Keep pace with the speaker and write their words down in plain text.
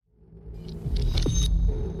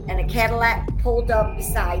a Cadillac pulled up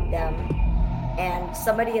beside them, and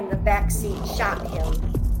somebody in the back seat shot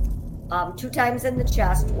him 2 times in the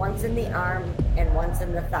chest, once in the arm, and once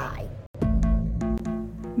in the thigh.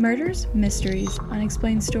 Murders, mysteries,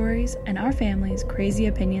 unexplained stories, and our family's crazy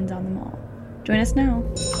opinions on them all. Join us now.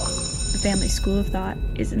 The Family School of Thought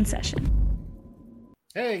is in session.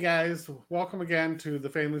 Hey guys, welcome again to the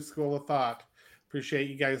Family School of Thought. Appreciate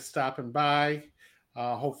you guys stopping by.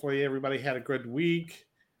 Hopefully everybody had a good week.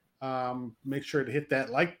 Make sure to hit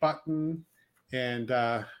that like button and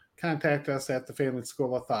contact us at the Family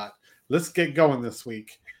School of Thought. Let's get going this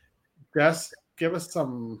week. Jess, give us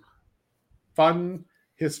some fun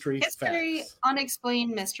history facts.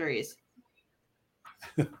 Unexplained mysteries.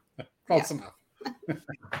 Close enough.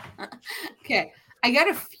 Okay, I got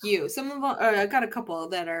a few. Some of them, I got a couple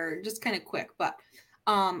that are just kind of quick, but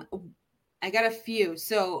I got a few.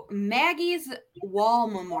 So Maggie's Wall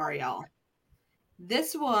Memorial.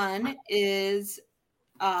 This one is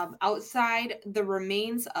outside the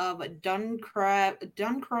remains of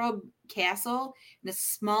Duncrobe Castle in the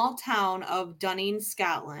small town of Dunning,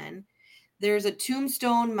 Scotland. There's a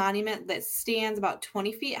tombstone monument that stands about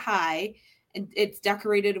 20 feet high. And it's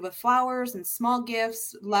decorated with flowers and small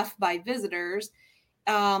gifts left by visitors.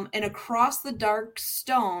 And across the dark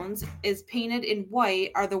stones is painted in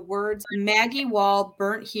white are the words Maggie Wall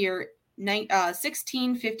burnt here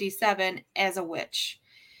 1657 as a witch.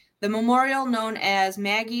 The memorial, known as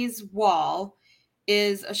Maggie's Wall,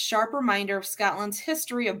 is a sharp reminder of Scotland's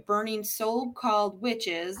history of burning so-called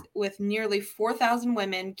witches, with nearly 4,000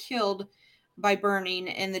 women killed by burning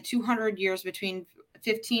in the 200 years between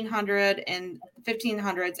 1500s and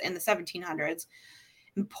the 1700s.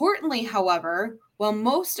 Importantly, however, while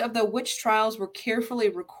most of the witch trials were carefully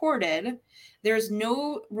recorded, there is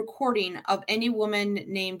no recording of any woman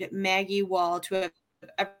named Maggie Wall to have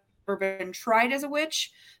ever been tried as a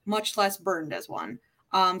witch, much less burned as one.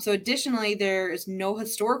 So additionally, there is no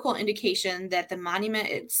historical indication that the monument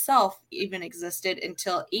itself even existed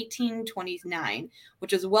until 1829,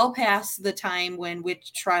 which is well past the time when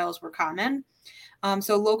witch trials were common.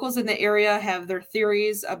 So locals in the area have their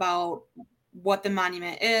theories about what the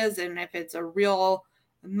monument is and if it's a real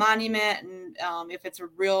monument and if it's a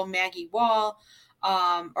real Maggie Wall,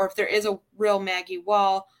 or if there is a real Maggie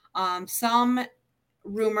Wall. Some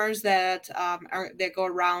rumors that that go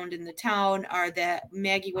around in the town are that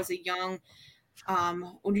Maggie was a young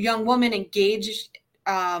woman engaged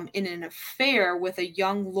in an affair with a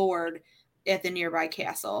young lord at the nearby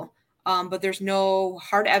castle. But there's no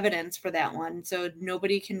hard evidence for that one, so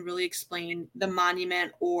nobody can really explain the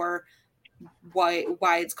monument or why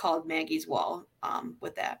it's called Maggie's Wall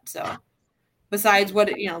with that. So besides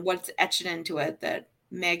what's etched into it, that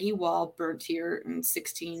Maggie Wall burnt here in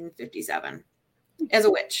 1657 as a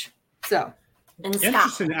witch. So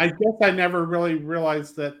interesting. I guess I never really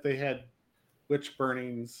realized that they had witch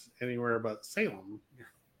burnings anywhere but Salem.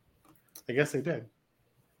 I guess they did.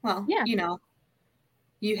 Well, yeah.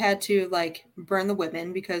 You had to burn the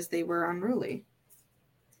women because they were unruly,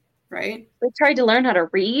 right? They tried to learn how to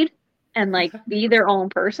read and be their own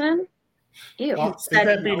person. Ew. Well, is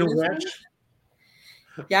that being a witch?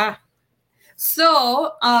 Yeah.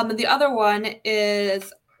 So the other one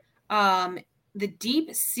is the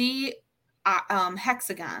deep sea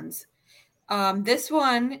hexagons. This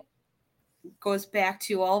one goes back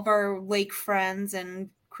to all of our lake friends and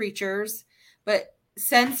creatures, but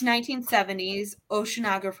since 1970s,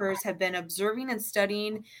 oceanographers have been observing and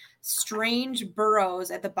studying strange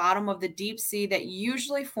burrows at the bottom of the deep sea that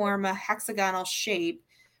usually form a hexagonal shape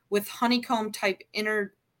with honeycomb-type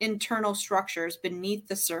internal structures beneath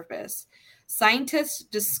the surface. Scientists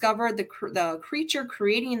discovered the creature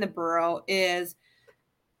creating the burrow is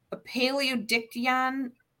a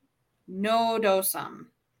Paleodictyon nodosum.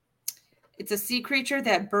 It's a sea creature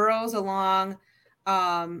that burrows along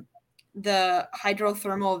the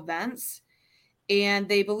hydrothermal vents, and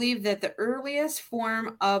they believe that the earliest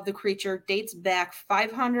form of the creature dates back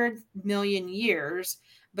 500 million years,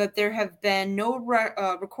 but there have been no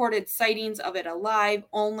recorded sightings of it alive,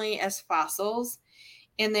 only as fossils.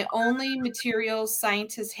 And the only materials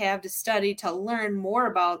scientists have to study to learn more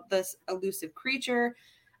about this elusive creature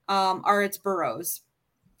are its burrows,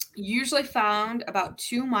 usually found about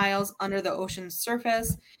 2 miles under the ocean's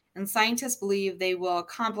surface. And scientists believe they will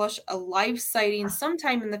accomplish a live sighting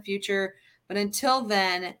sometime in the future, but until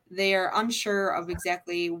then, they are unsure of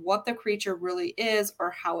exactly what the creature really is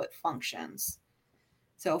or how it functions.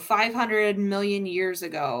 So 500 million years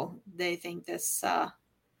ago, they think this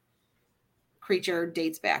creature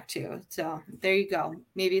dates back to. So there you go.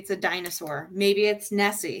 Maybe it's a dinosaur. Maybe it's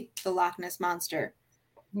Nessie, the Loch Ness Monster.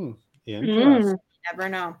 Interesting. Never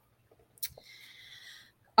know.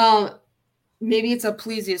 Maybe it's a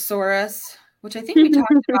plesiosaurus, which I think we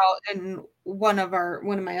talked about in one of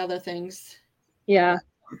my other things. Yeah.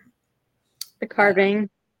 The carving.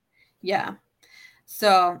 Yeah.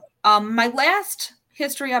 So, my last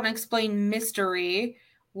history unexplained mystery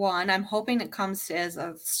one, I'm hoping it comes as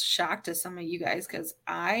a shock to some of you guys because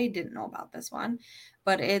I didn't know about this one,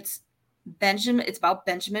 but it's about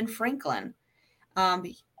Benjamin Franklin. As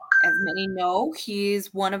many know,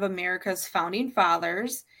 he's one of America's founding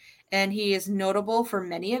fathers, and he is notable for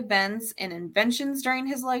many events and inventions during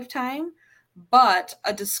his lifetime. But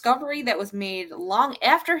a discovery that was made long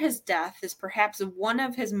after his death is perhaps one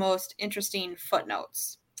of his most interesting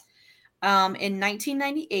footnotes. In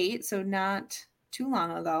 1998, so not too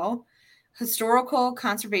long ago, historical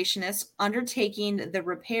conservationists undertaking the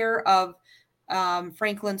repair of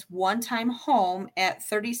Franklin's one-time home at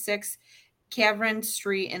 36 Cavern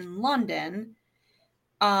Street in London.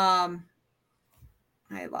 I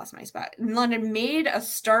lost my spot. In London, made a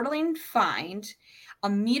startling find: a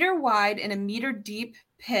meter wide and a meter deep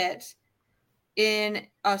pit in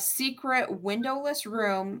a secret windowless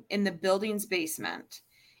room in the building's basement.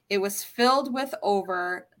 It was filled with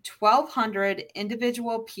over 1,200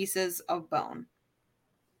 individual pieces of bone.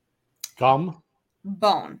 Gum?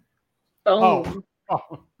 Bone. Bone.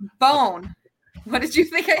 Oh. Bone. What did you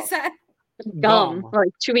think I said? Gum. Like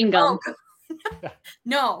chewing gum. Oh.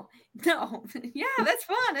 No. Yeah, that's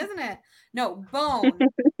fun, isn't it? No, bone.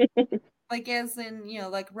 Like as in,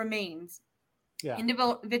 like remains. Yeah.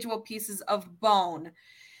 Individual pieces of bone.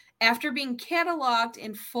 After being cataloged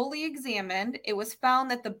and fully examined, it was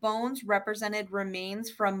found that the bones represented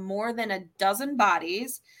remains from more than a dozen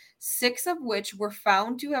bodies, 6 of which were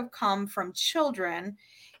found to have come from children,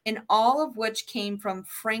 and all of which came from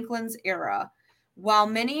Franklin's era. While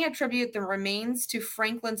many attribute the remains to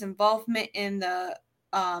Franklin's involvement in the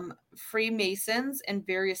Freemasons and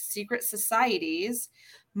various secret societies,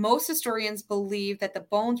 most historians believe that the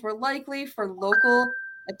bones were likely for local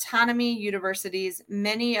autonomy universities,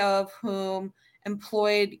 many of whom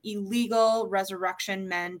employed illegal resurrection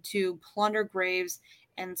men to plunder graves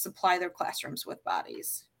and supply their classrooms with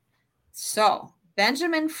bodies. So,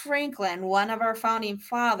 Benjamin Franklin, one of our founding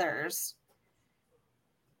fathers,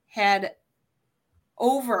 had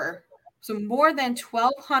more than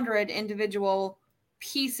 1,200 individual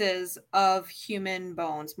pieces of human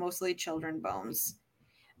bones, mostly children bones,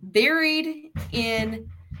 buried in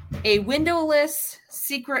a windowless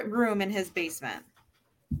secret room in his basement.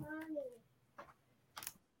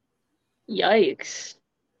 Yikes.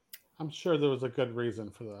 I'm sure there was a good reason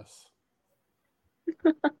for this.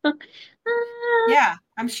 Yeah,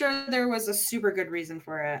 I'm sure there was a super good reason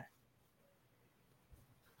for it.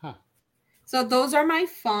 Huh. So those are my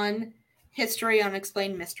fun history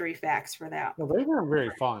unexplained mystery facts for that. Well, they weren't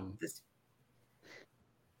very fun.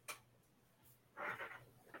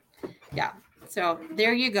 Yeah, so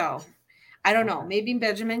there you go. I don't know. Maybe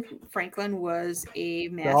Benjamin Franklin was a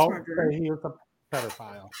mass murderer. He was a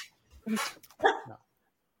pedophile. No.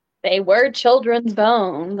 They were children's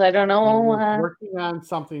bones. I don't know. Working on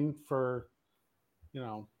something for,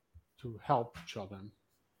 to help children.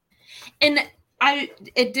 And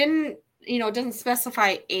it didn't, it doesn't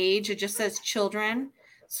specify age. It just says children.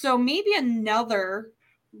 So maybe another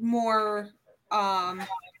more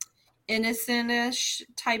innocent-ish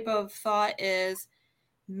type of thought is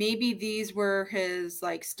maybe these were his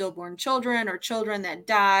like stillborn children or children that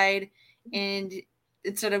died, and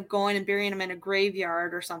instead of going and burying them in a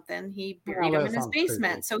graveyard or something, he buried them in his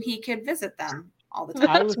basement creepy. So he could visit them all the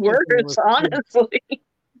time. That's worse, honestly.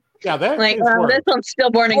 Yeah, that like this one's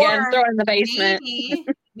stillborn again, throw it in the basement.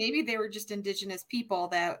 Maybe they were just indigenous people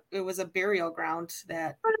that it was a burial ground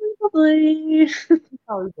that probably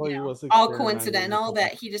was all coincidental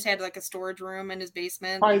that he just had like a storage room in his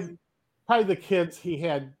basement. Probably the kids he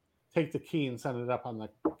had take the key and send it up on the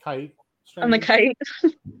kite. On the kite.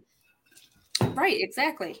 Right,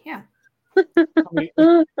 exactly. Yeah. He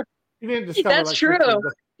didn't discover that's true.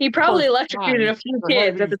 He probably electrocuted a few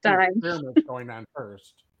kids at the time. Going on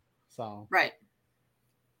first. So right.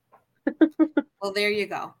 Well, there you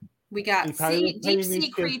go. We got deep sea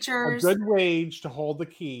creatures. A good wage to hold the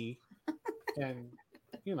key, and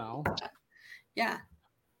Yeah.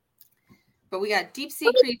 But we got deep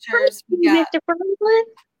sea creatures. We got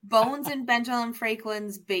bones in Benjamin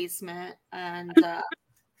Franklin's basement, and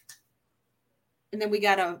then we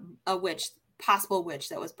got a witch, possible witch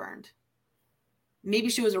that was burned. Maybe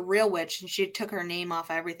she was a real witch and she took her name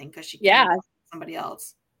off everything because she killed somebody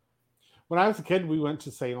else. When I was a kid, we went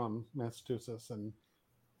to Salem, Massachusetts,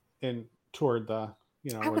 and toured the,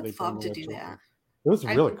 I would love to do that. It was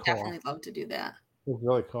really cool. Definitely love to do that. It was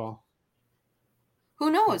really cool. Who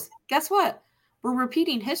knows? Guess what? We're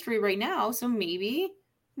repeating history right now, so maybe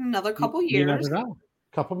another couple You years never know.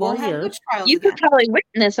 Couple we'll more have years. witch trials You could again. probably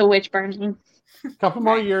witness a witch burning. Couple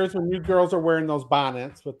more Right. years when you girls are wearing those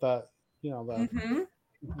bonnets with the, the. Mm-hmm.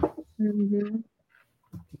 Mm-hmm.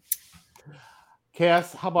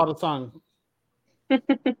 Cass, how about a song?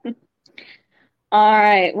 All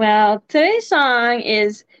right. Well, today's song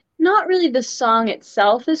is not really the song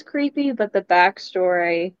itself is creepy, but the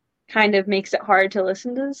backstory kind of makes it hard to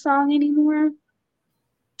listen to the song anymore.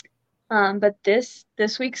 But this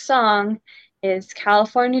week's song is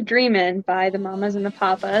 "California Dreamin'" by the Mamas and the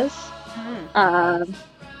Papas.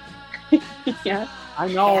 Yeah. I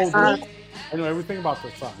know. Cassie, I know everything about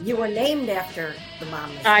this song. you were named after the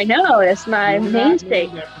Mamas. I know, it's my You were not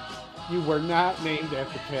namesake. named after- You were not named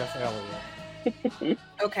after Cass Elliot.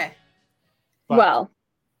 Okay. But Well,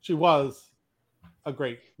 she was a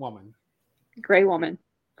great woman. great woman,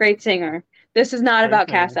 great singer. This is not Great about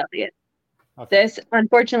singer. Cass Elliot. Okay. This,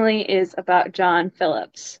 unfortunately, is about John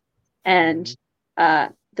Phillips and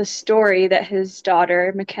the story that his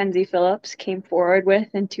daughter, Mackenzie Phillips, came forward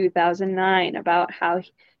with in 2009 about how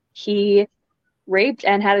he raped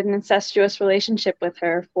and had an incestuous relationship with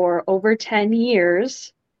her for over 10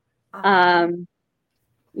 years.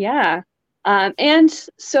 Yeah. And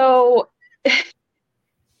so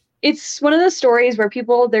it's one of those stories where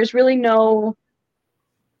there's really no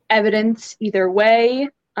evidence either way.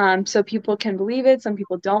 So people can believe it, some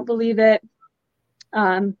people don't believe it.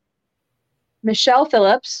 Michelle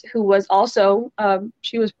Phillips, who was also,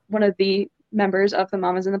 she was one of the members of the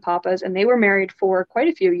Mamas and the Papas, and they were married for quite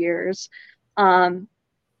a few years.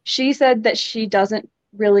 She said that she doesn't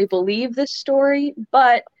really believe this story,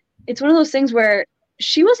 but it's one of those things where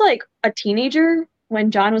she was like a teenager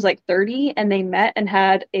when John was like 30 and they met and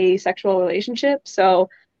had a sexual relationship. So,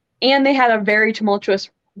 and they had a very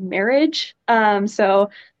tumultuous marriage. So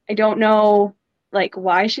I don't know like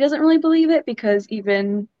why she doesn't really believe it, because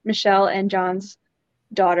even Michelle and John's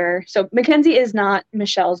daughter, so Mackenzie is not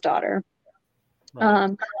Michelle's daughter.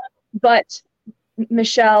 Right. But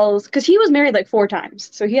Michelle's, because he was married like 4 times,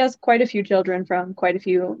 so he has quite a few children from quite a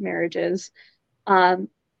few marriages.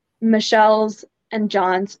 Michelle's and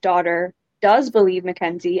John's daughter does believe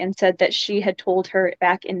Mackenzie and said that she had told her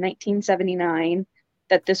back in 1979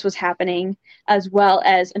 that this was happening, as well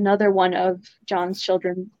as another one of John's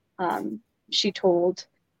children. She told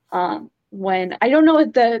when, I don't know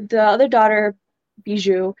if the other daughter,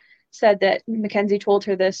 Bijou, said that Mackenzie told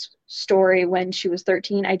her this story when she was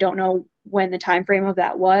 13. I don't know when the time frame of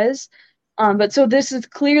that was. But so this is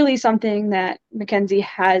clearly something that Mackenzie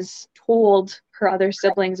has told her other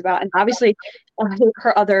siblings about, and obviously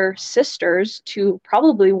her other sisters, to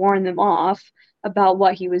probably warn them off about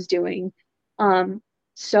what he was doing.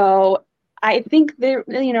 So I think there,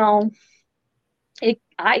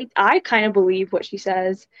 I kind of believe what she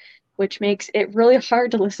says, which makes it really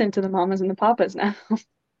hard to listen to the Mamas and the Papas now.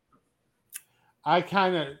 I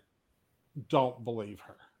kind of don't believe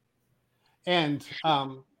her. And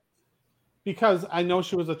because I know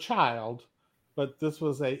she was a child, but this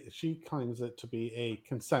was she claims it to be a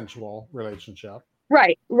consensual relationship.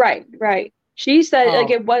 Right. She said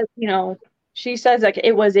like it was, she says like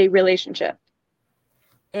it was a relationship.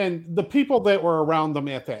 And the people that were around them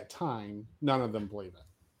at that time, none of them believe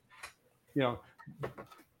it.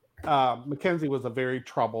 Mackenzie was a very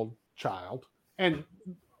troubled child. And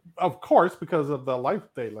of course, because of the life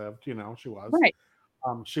they lived, she was. Right.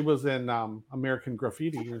 She was in American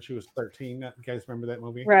Graffiti when she was 13. You guys remember that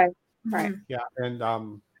movie? Right. Yeah.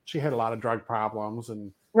 And she had a lot of drug problems.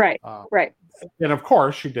 And Right. And of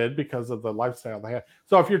course she did, because of the lifestyle they had.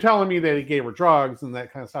 So if you're telling me that he gave her drugs and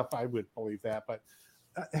that kind of stuff, I would believe that. But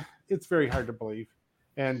it's very hard to believe.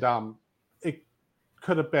 And it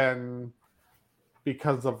could have been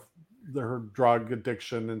because of her drug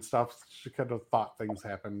addiction and stuff. She could have thought things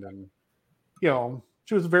happened. And,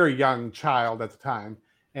 she was a very young child at the time.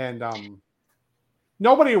 And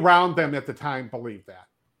nobody around them at the time believed that,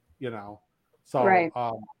 So, right.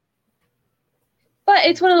 But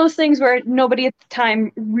it's one of those things where nobody at the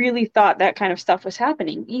time really thought that kind of stuff was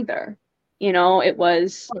happening either. It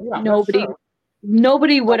was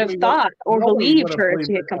nobody would have thought or believed her if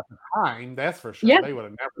she had come. At the time, that's for sure. Yeah. They would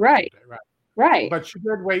have never Right. believed it. Right. But she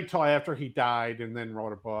did wait till after he died and then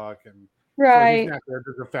wrote a book, and right. So he's not there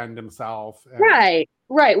to defend himself. And,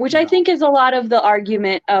 right. Which I think is a lot of the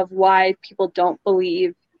argument of why people don't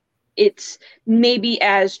believe it's maybe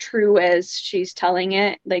as true as she's telling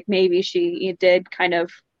it. Like maybe she did kind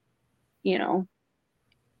of,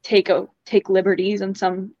 take liberties in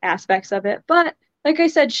some aspects of it. But like I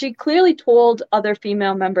said, she clearly told other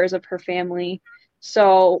female members of her family.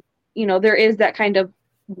 So there is that kind of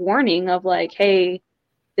warning of like, hey,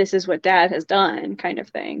 this is what dad has done kind of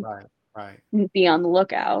thing. Right. Be on the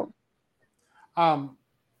lookout. And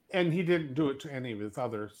he didn't do it to any of his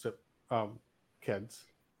other kids.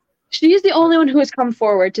 She's the only one who has come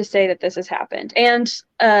forward to say that this has happened. And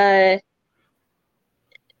I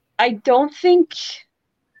don't think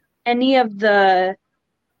any of the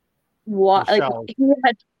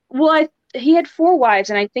he had 4 wives,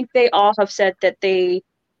 and I think they all have said that they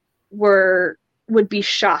would be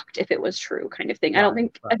shocked if it was true, kind of thing.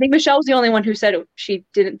 Right, I think Michelle was the only one who said she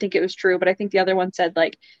didn't think it was true, but I think the other one said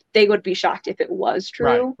like they would be shocked if it was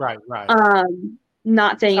true. Right.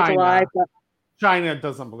 Not saying it's a lie, but China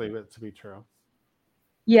doesn't believe it to be true.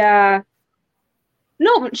 Yeah.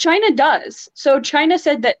 No, China does. So China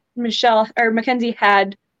said that Mackenzie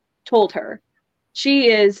had told her. She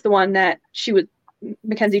is the one that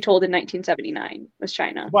Mackenzie told in 1979 was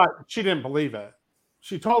China. But she didn't believe it.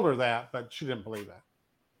 She told her that, but she didn't believe it.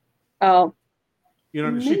 Oh.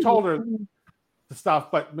 She told her the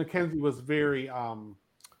stuff, but Mackenzie was very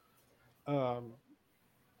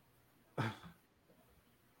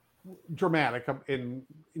dramatic in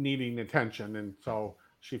needing attention, and so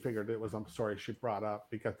she figured it was a story she brought up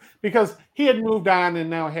because he had moved on and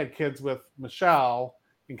now had kids with Michelle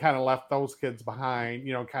and kind of left those kids behind,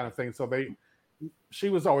 kind of thing. So she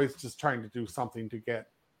was always just trying to do something to get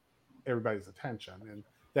everybody's attention, and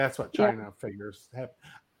that's what China figures.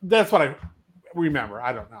 That's what I remember.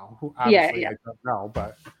 I don't know. Obviously, I don't know,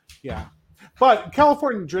 but yeah. But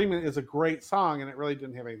California Dreamin' is a great song, and it really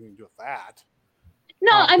didn't have anything to do with that.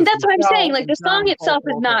 No, that's what I'm saying. Like the song itself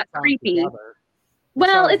is not creepy.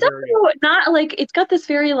 Well, it's also not like it's got this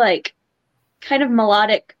very like kind of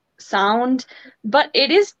melodic sound, but it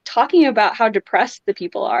is talking about how depressed the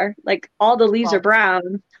people are. Like all the leaves are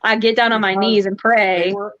brown. I get down on my knees and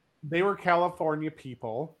pray. They were California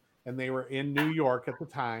people, and they were in New York at the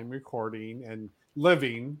time recording and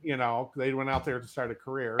living. They went out there to start a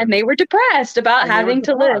career, and they were depressed about having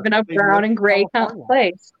to live in a brown and gray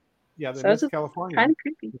place. Yeah, so it's California. Kind of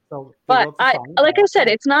creepy. So but I said,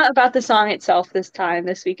 it's not about the song itself this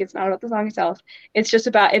week. It's not about the song itself. It's just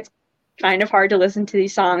about, it's kind of hard to listen to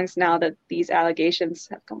these songs now that these allegations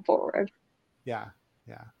have come forward. Yeah.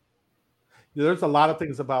 There's a lot of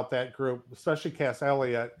things about that group, especially Cass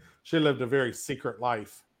Elliot. She lived a very secret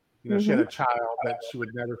life. She had a child that she would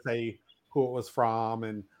never say who it was from,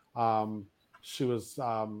 and she was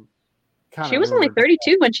she was only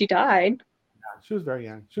 32 when she died. She was very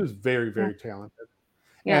young. She was very, very talented.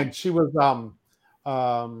 Yeah. And she was,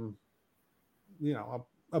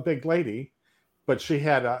 a big lady, but she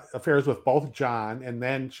had affairs with both John, and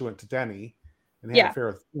then she went to Denny and had an affair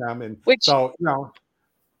with them. And it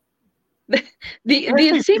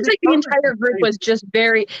seems like the entire group was just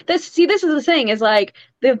very, this is the thing, is like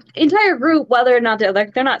the entire group, whether or not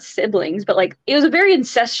they're not siblings, but like it was a very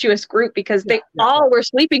incestuous group because they all were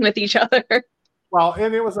sleeping with each other. Well,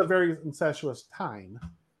 and it was a very incestuous time.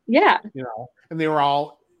 Yeah. And they were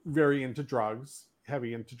all very into drugs,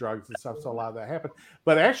 heavy into drugs and stuff. So a lot of that happened.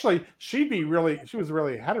 But actually, she was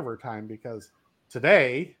really ahead of her time, because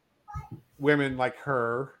today, women like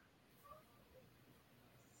her,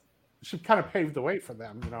 she kind of paved the way for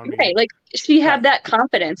them. Right. Like she had that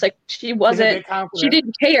confidence. Like she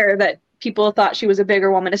didn't care that people thought she was a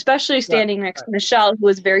bigger woman, especially standing next to Michelle, who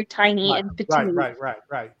was very tiny and petite.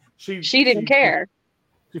 Right. She didn't care.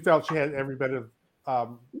 She felt she had every bit of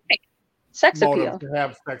sex appeal to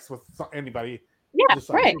have sex with anybody. Yeah,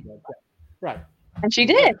 right. Right. And she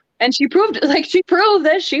did, and she proved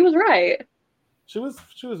that she was right. She was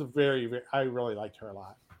a very, very. I really liked her a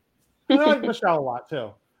lot. And I like Michelle a lot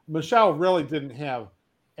too. Michelle really didn't have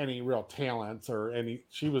any real talents or any.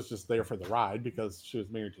 She was just there for the ride because she was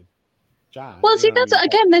married to John. Well, see, that's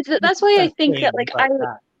why I think that like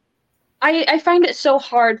I find it so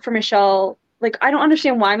hard for Michelle. Like, I don't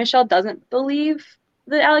understand why Michelle doesn't believe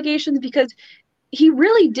the allegations, because he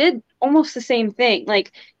really did almost the same thing.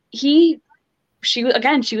 Like, she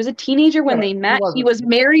was a teenager when they met. He was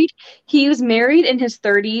married in his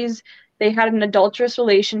 30s. They had an adulterous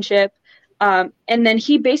relationship. And then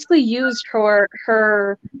he basically used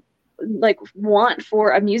her like want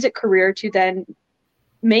for a music career to then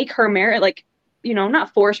make her marry, like,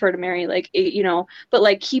 not force her to marry, like, but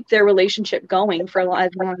like keep their relationship going for as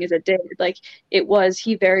long as it did. Like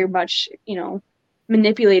he very much,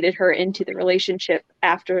 manipulated her into the relationship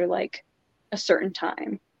after like a certain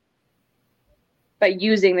time by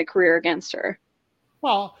using the career against her.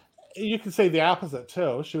 Well, you could say the opposite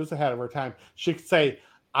too. She was ahead of her time. She could say,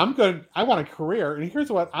 I want a career, and here's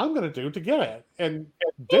what I'm going to do to get it, and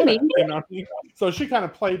did it. You know, so she kind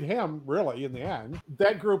of played him really in the end.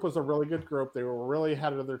 That group was a really good group. They were really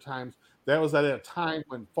ahead of their times. That was at a time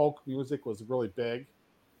when folk music was really big,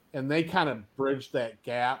 and they kind of bridged that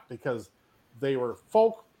gap because they were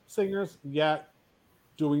folk singers yet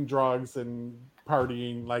doing drugs and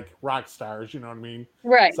partying like rock stars. You know what I mean?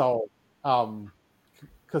 Right. So,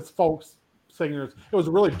 because folks singers, it was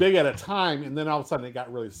really big at a time, and then all of a sudden it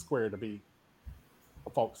got really square to be a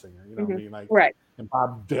folk singer. You know what I mean? Like, right. And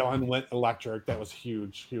Bob Dylan went electric. That was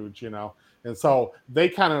huge. You know. And so they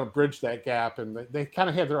kind of bridged that gap, and they kind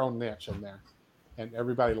of had their own niche in there, and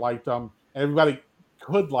everybody liked them. Everybody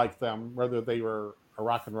could like them, whether they were a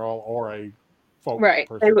rock and roll or a folk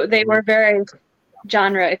person. They were very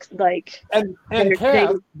genre like. And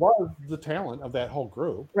Cass was the talent of that whole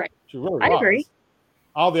group. Right. She really was. I agree.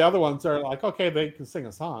 All the other ones are like, okay, they can sing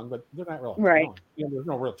a song, but they're not really talent. You know, there's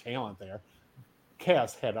no real talent there.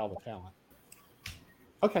 Cass had all the talent.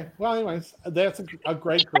 Okay, well, anyways, that's a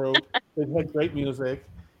great group. They had great music,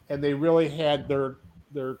 and they really had their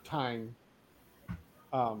time.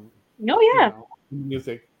 In the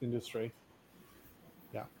music industry.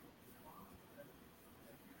 Yeah.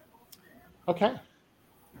 Okay.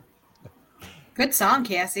 Good song,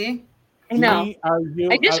 Cassie. I know.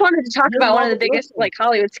 I just wanted to talk about one of the biggest like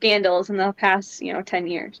Hollywood scandals in the past, 10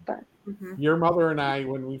 years. But your mother and I,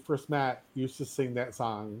 when we first met, used to sing that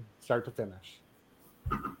song start to finish.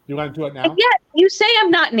 You want to do it now? And yet you say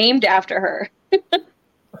I'm not named after her,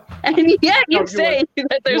 and yet you say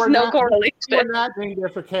that there's no correlation. You're not named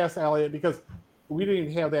after Cass Elliot because we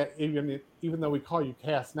didn't have that. Even though we call you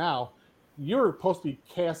Cass now, you're supposed to be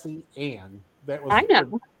Cassie Ann. That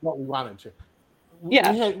was what we wanted to.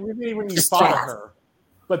 Yeah, we didn't even thought of her,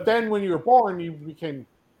 but then when you were born, you became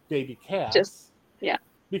baby Cass.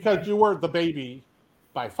 Because you were the baby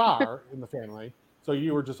by far in the family, so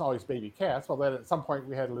you were just always baby Cass. Well, then at some point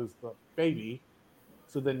we had to lose the baby,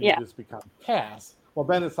 so then you just become Cass. Well,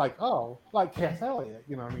 then it's like like Cass Elliot,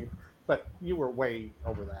 you know what I mean? But you were way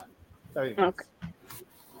over that. Okay.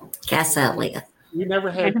 Cass Elliot. We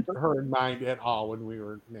never had her in mind at all when we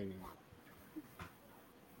were naming her.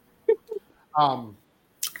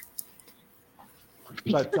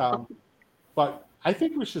 But I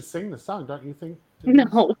think we should sing the song, don't you think?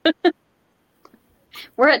 No.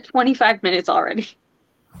 We're at 25 minutes already.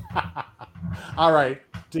 All right.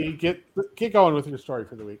 Dee, get going with your story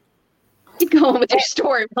for the week. Keep going with your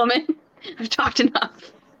story, woman. I've talked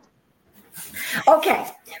enough. Okay.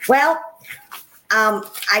 Well,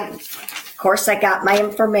 I got my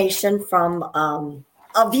information from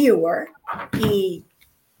a viewer.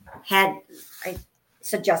 I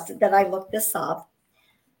suggested that I look this up.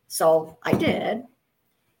 So I did.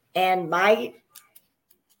 And my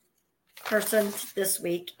person this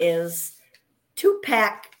week is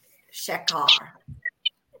Tupac Shakur.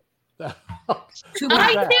 I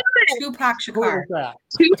knew it. Tupac Shakur.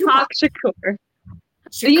 Tupac Shakur.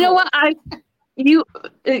 You know what? I knew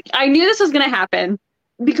this was going to happen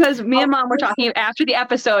because me and Mom were talking after the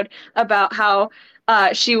episode about how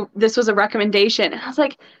this was a recommendation. And I was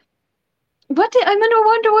like, I'm going to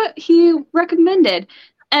wonder what he recommended.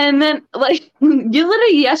 And then,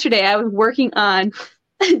 literally yesterday, I was working on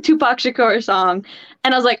a Tupac Shakur song,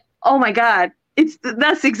 and I was like, "Oh my God,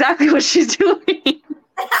 that's exactly what she's doing." And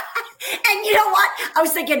you know what? I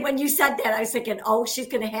was thinking when you said that, I was thinking, "Oh, she's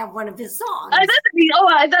going to have one of his songs." I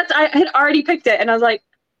had already picked it, and I was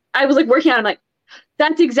working on it. I'm like,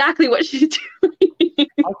 that's exactly what she's doing.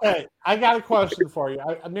 Okay, I got a question for you.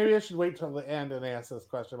 Maybe I should wait till the end and ask this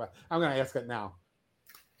question, but I'm going to ask it now.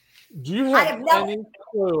 Do you have any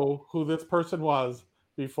clue who this person was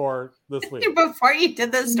before this week? Before you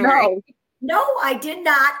did this story? No, I did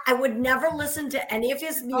not. I would never listen to any of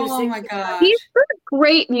his music. Oh my God. He's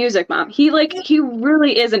great music, Mom. He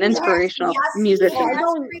really is an inspirational musician. He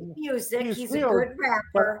has great music. He's a good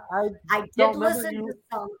rapper. I did listen to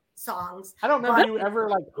some songs. I don't remember you ever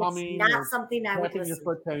humming. It's not something I would listen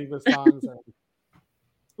to. Any of his songs.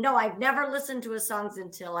 No, I've never listened to his songs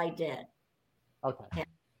until I did. Okay. Yeah.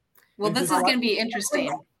 Well, this is going to be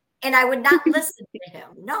interesting. And I would not listen to him.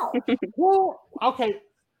 No. Well, okay.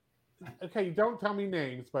 Okay, don't tell me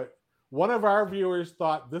names, but one of our viewers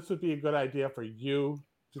thought this would be a good idea for you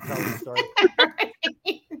to tell the story.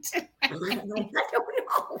 I don't know.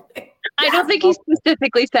 I don't think he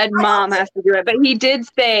specifically said Mom has to do it, but he did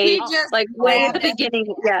say, way at the beginning,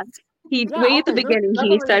 Way at the beginning,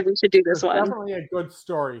 he said we should do this one. Definitely a good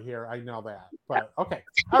story here. I know that. But okay.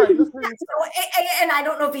 All right. And I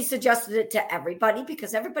don't know if he suggested it to everybody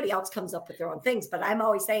because everybody else comes up with their own things. But I'm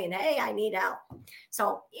always saying, hey, I need help.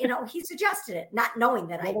 So, he suggested it, not knowing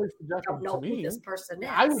that I don't know who this person is.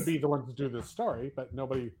 I would be the one to do this story, but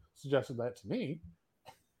nobody suggested that to me.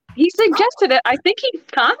 He suggested it. I think he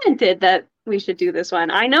commented that we should do this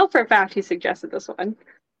one. I know for a fact he suggested this one.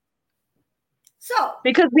 So,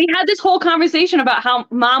 because we had this whole conversation about how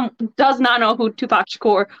Mom does not know who Tupac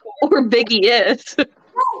Shakur or Biggie is.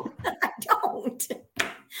 No, I don't.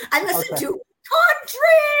 I listen to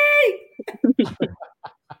country.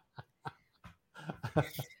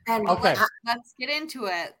 And okay, let's get into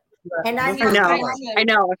it. And I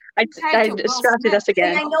know. I distracted us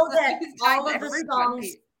again. And I know that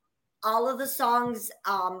all of the songs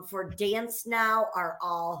for dance now are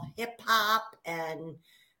all hip hop and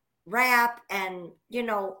rap, and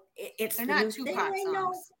it's they're the not new Tupac thing. I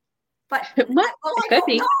know, songs. but I don't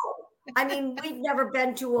know. I mean, we've never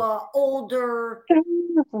been to a older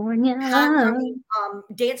California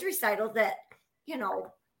dance recital that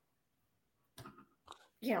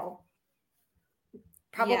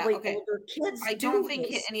probably older kids. I don't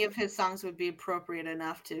think any of his songs would be appropriate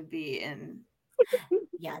enough to be in.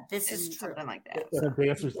 Yeah, this is true. Something like that. A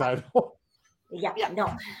dance recital.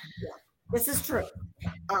 This is true.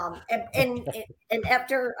 And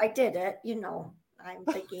after I did it, I'm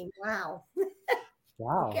thinking, wow.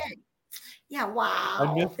 Wow. Okay. Yeah, wow.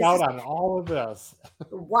 I missed out on all of this.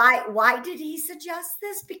 Why did he suggest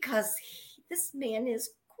this? Because this man is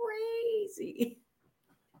crazy.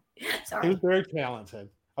 Sorry. He's very talented.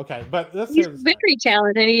 Okay, but he's very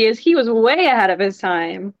talented. He was way ahead of his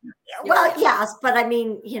time. Well, yes, but I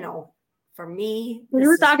mean, for me, we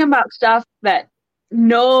were talking about stuff that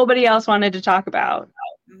nobody else wanted to talk about.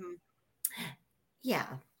 Mm-hmm. Yeah,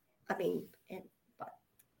 I mean, but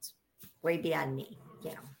it's way beyond me.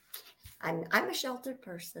 I'm a sheltered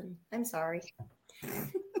person. I'm sorry.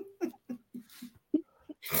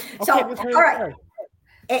 So, all right,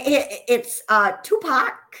 it's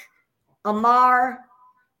Tupac, Amar,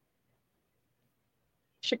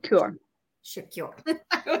 Shakur.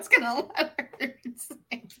 I was gonna let her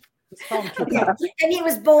say. And he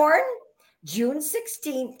was born June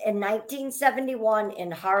 16th in 1971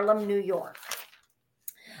 in Harlem, New York.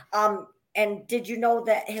 And did you know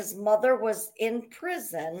that his mother was in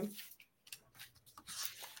prison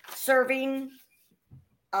serving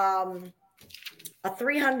a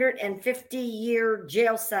 350-year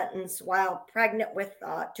jail sentence while pregnant with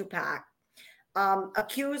Tupac,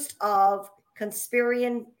 accused of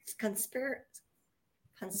conspiracy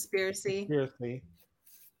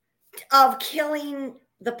of killing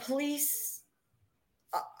the police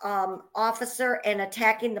officer and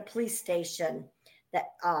attacking the police station, that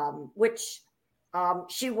which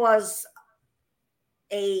she was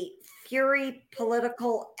a Fury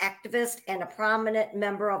political activist and a prominent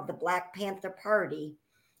member of the Black Panther Party,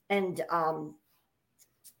 and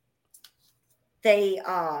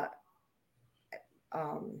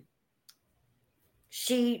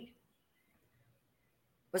she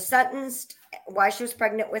was sentenced while she was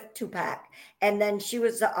pregnant with Tupac, and then she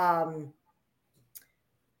was her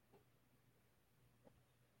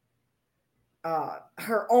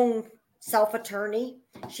own self-attorney.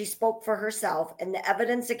 She spoke for herself, and the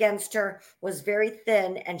evidence against her was very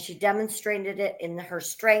thin, and she demonstrated it in her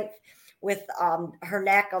strength with her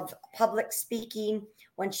knack of public speaking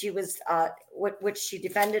when she was which she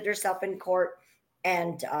defended herself in court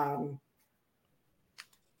and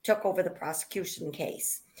took over the prosecution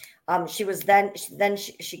case. She then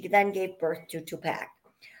gave birth to Tupac.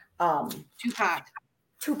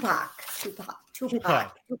 Tupac.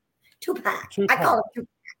 I call it Tupac.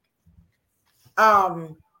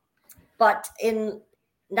 But in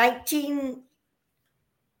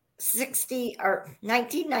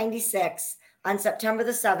 1996, on September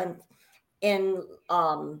the 7th, in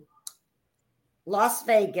Las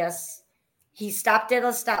Vegas, he stopped at a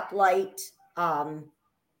stoplight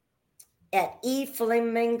at E.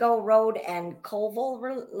 Flamingo Road and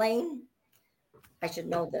Colville Lane. I should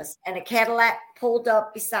know this. And a Cadillac pulled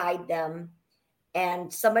up beside them,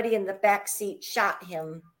 and somebody in the back seat shot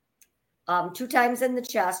him 2 times in the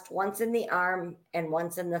chest, once in the arm, and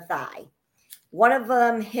once in the thigh. One of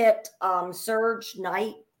them hit Surge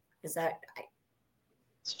Knight. Is that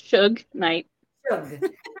Suge Knight?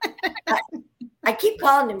 Suge. I keep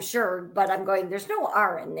calling him Suge, but I'm going, there's no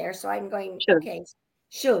R in there, so I'm going, Suge. Okay,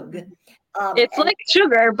 Suge. It's like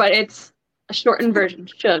sugar, but it's a shortened version.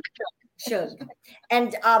 Suge.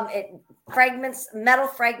 And metal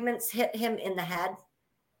fragments hit him in the head.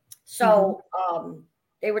 So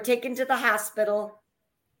they were taken to the hospital,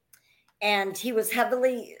 and he was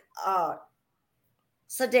heavily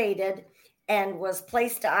sedated and was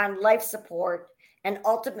placed on life support, and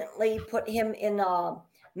ultimately put him in a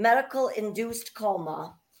medical induced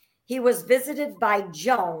coma. He was visited by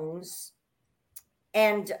Jones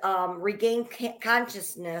and regained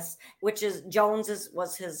consciousness, which is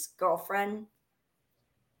was his girlfriend.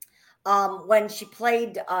 When she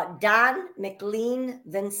played Don McLean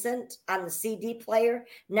Vincent on the CD player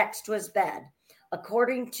next to his bed.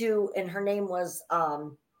 According to, and her name was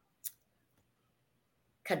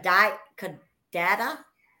Kadada.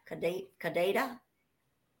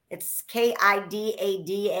 It's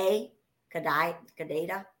Kidada.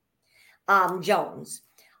 Kadada. Jones.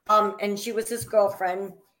 And she was his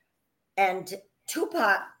girlfriend. And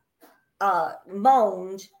Tupac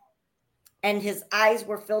moaned, and his eyes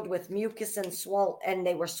were filled with mucus and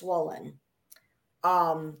they were swollen.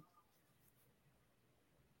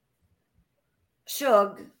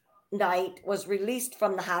 Suge Knight was released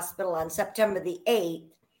from the hospital on September the 8th,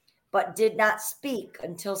 but did not speak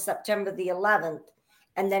until September the 11th.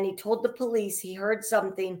 And then he told the police he heard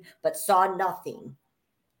something, but saw nothing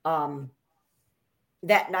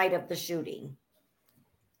that night of the shooting.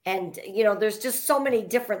 And, there's just so many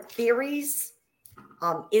different theories.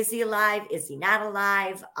 Is he alive? Is he not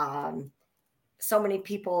alive? So many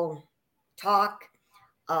people talk.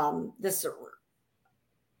 This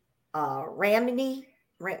Rami,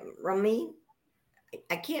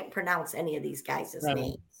 I can't pronounce any of these guys'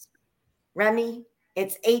 names. Remy,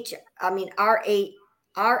 it's Rahimi.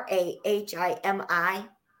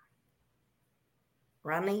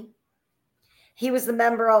 Rami. He was the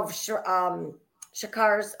member of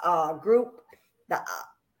Shakur's group, the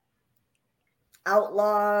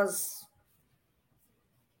Outlaws.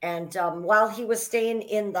 And while he was staying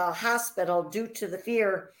in the hospital due to the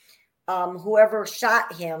fear, whoever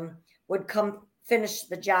shot him would come finish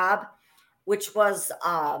the job, which was,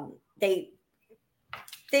 they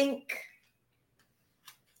think,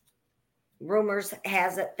 rumors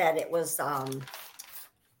has it that it was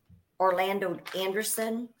Orlando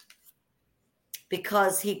Anderson,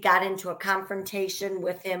 because he got into a confrontation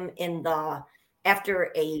with him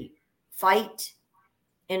after a fight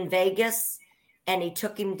in Vegas, and he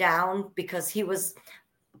took him down because he was,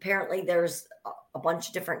 apparently there's a bunch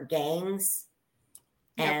of different gangs,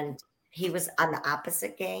 and he was on the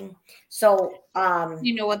opposite gang. So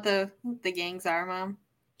you know what the gangs are, Mom?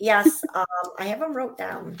 Yes, I have them wrote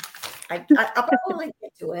down. I'll probably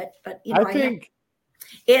get to it, but I think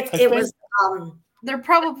it was. They're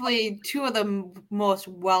probably two of the most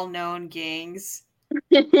well-known gangs.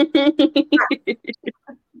 This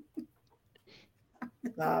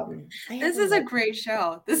is a great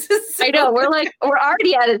show. This is. I know we're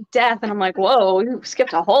already at his death, and I'm like, whoa, we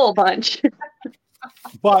skipped a whole bunch.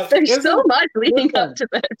 But there's so much leading up to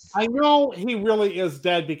this. I know he really is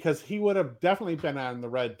dead because he would have definitely been on the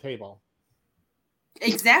red table.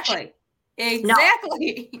 Exactly. No.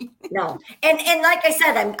 And like I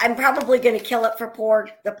said, I'm probably going to kill it for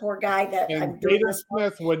the poor guy that and I'm doing. Jada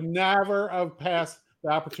Smith would never have passed the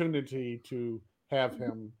opportunity to have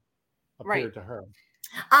him appear to her.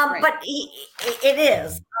 But it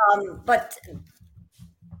is.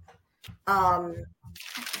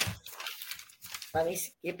 Let me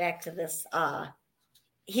get back to this.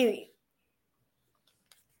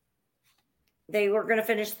 They were going to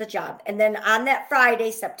finish the job. And then on that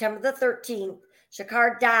Friday, September the 13th,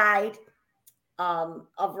 Shakur died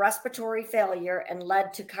of respiratory failure and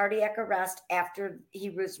led to cardiac arrest after he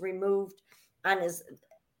was removed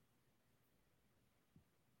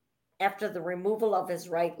after the removal of his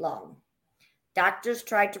right lung. Doctors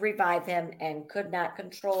tried to revive him and could not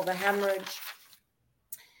control the hemorrhage.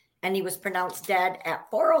 And he was pronounced dead at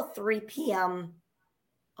 4:03 p.m.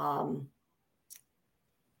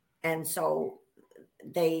 And so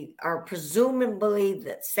they are presumably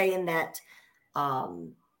saying that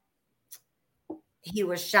he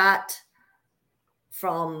was shot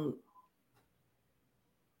from,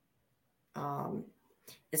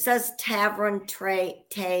 it says Tavern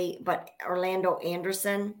Tay, but Orlando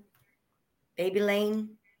Anderson, Baby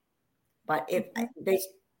Lane. But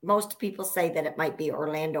most people say that it might be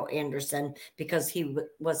Orlando Anderson because he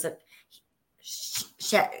was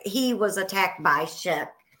attacked by Shaq.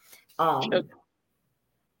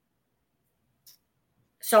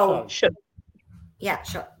 Sure.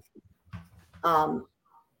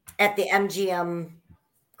 At the MGM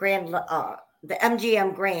Grand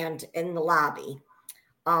in the lobby,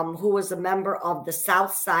 who was a member of the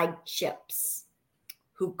South Side Chips,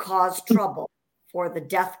 who caused trouble for the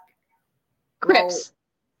death. Crips.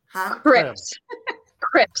 Huh? Crips.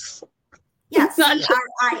 Yes, Not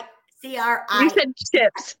C-R-I. C-R-I. You said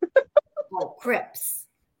chips. Oh, Crips.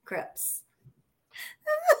 Crips.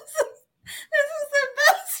 This is the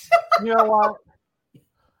best. You know what?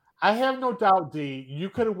 I have no doubt, Dee, you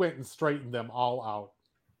could have went and straightened them all out.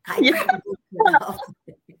 I Yeah. probably could have.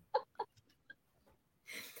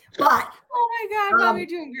 But Oh my God, Mom, you're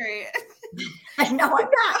doing great. no, I'm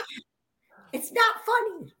not. It's not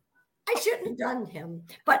funny. I shouldn't have done him.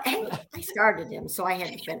 But hey, I started him, so I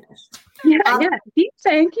had to finish. Yeah. Keep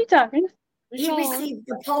saying, keep talking. He received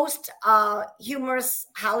the Humorous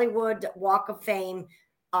Hollywood Walk of Fame,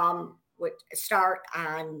 which start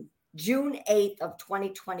on June 8th of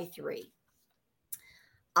 2023.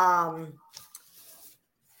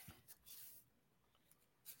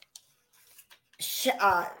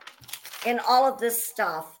 In all of this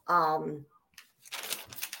stuff,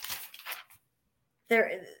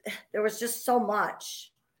 there was just so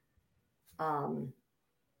much.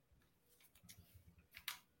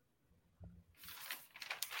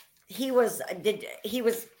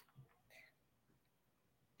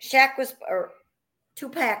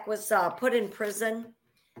 Tupac was put in prison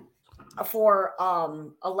for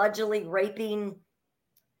allegedly raping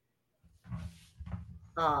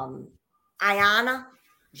Ayanna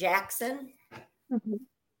Jackson. Mm-hmm.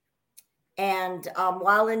 And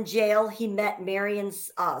while in jail, he met Marion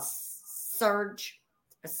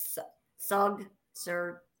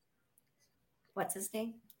what's his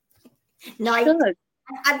name? Knight. Good.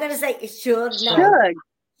 I'm going to say Suge Knight. Good.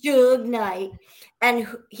 Suge Knight. And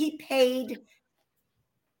he paid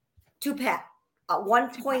Tupac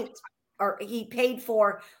he paid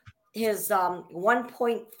for his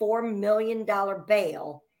 $1.4 million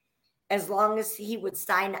bail as long as he would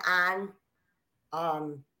sign on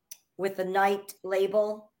with the Knight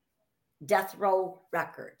label, Death Row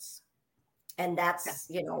Records. And that's,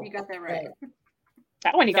 you got that right.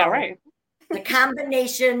 That one you got right. The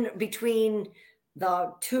combination between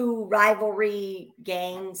the two rivalry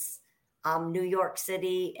gangs, New York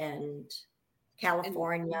City and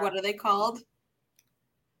California. And what are they called?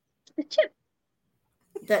 The chip.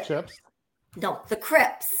 The Chips? No, the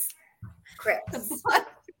Crips. Crips.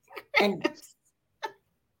 And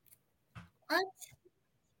what?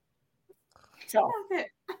 So,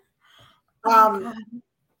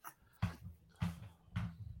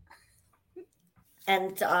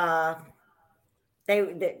 and the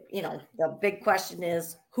big question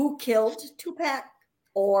is, who killed Tupac,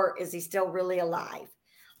 or is he still really alive?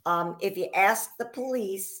 If you ask the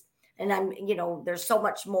police, and there's so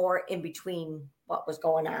much more in between what was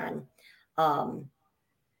going on.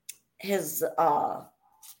 His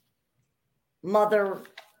mother,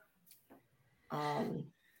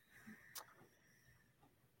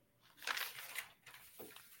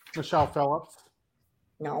 Michelle Phillips.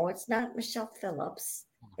 No, it's not Michelle Phillips.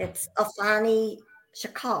 It's Afani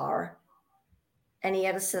Shakur, and he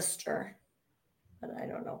had a sister, but I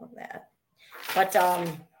don't know that. But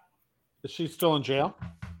is she still in jail?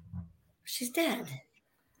 She's dead.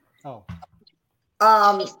 Oh.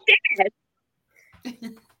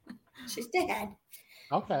 She's dead.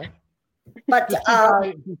 Okay. But did she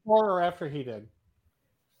die before or after he did?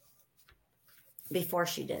 Before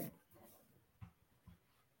she did.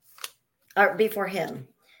 Or before him.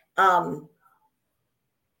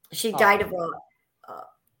 She died of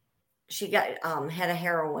had a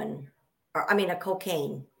a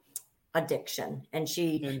cocaine addiction, and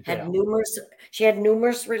she had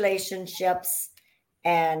numerous relationships,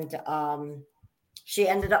 and she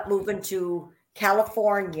ended up moving to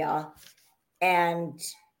California, and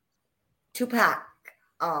Tupac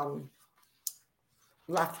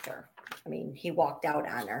left her. I mean, he walked out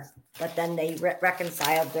on her, but then they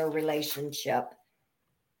reconciled their relationship.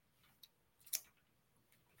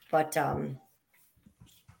 But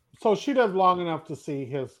so she lived long enough to see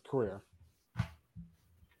his career.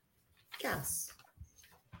 Yes.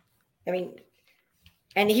 I mean,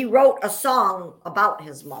 and he wrote a song about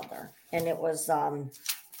his mother, and it was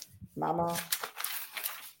Mama.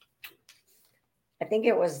 I think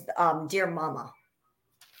it was Dear Mama.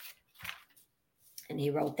 And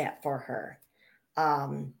he wrote that for her.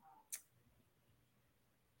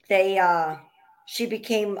 She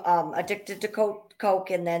became addicted to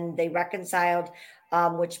coke, and then they reconciled,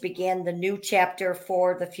 which began the new chapter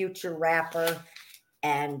for the future rapper.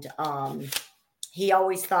 And he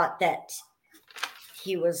always thought that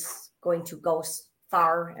he was going to go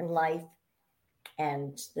far in life,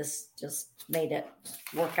 and this just made it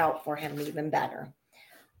work out for him even better.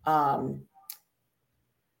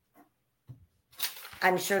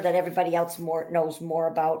 I'm sure that everybody else knows more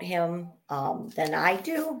about him than I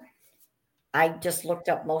do. I just looked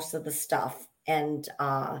up most of the stuff, and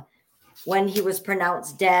when he was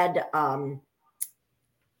pronounced dead, of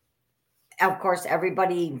course,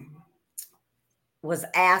 everybody was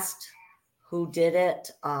asked who did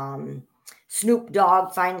it. Snoop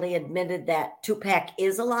Dogg finally admitted that Tupac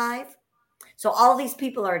is alive. So all these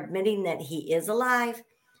people are admitting that he is alive.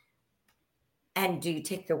 And do you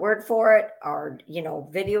take the word for it? Or,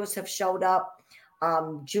 videos have showed up.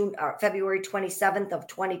 February 27th of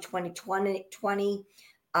 2020. He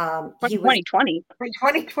was 2020.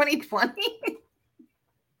 2020.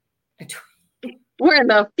 We're in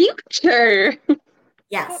the future.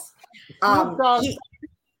 Yes. Snoop Dogg.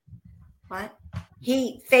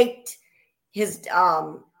 He faked his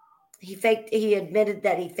he admitted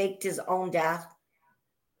that he faked his own death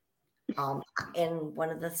in one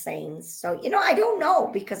of the sayings. So, I don't know,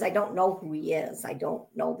 because I don't know who he is. I don't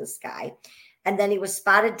know this guy. And then he was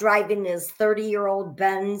spotted driving his 30-year-old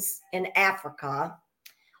Benz in Africa.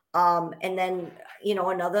 And then,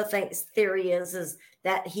 another theory is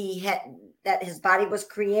that that his body was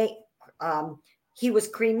he was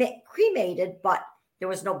cremated, but there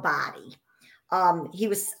was no body. He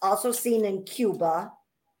was also seen in Cuba.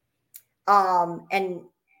 And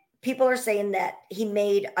people are saying that he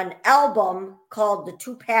made an album called The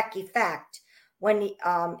Tupac Effect.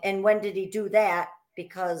 And when did he do that?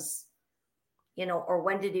 Because, or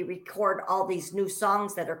when did he record all these new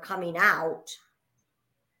songs that are coming out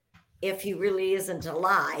if he really isn't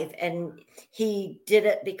alive? And he did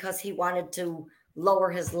it because he wanted to lower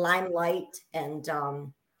his limelight and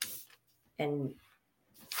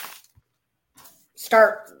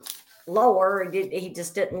start lower. He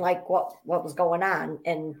just didn't like what was going on,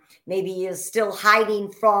 and maybe he is still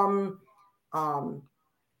hiding from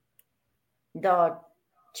the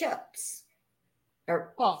chips.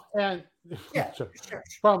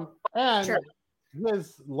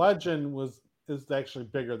 His legend is actually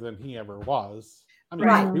bigger than he ever was. I mean,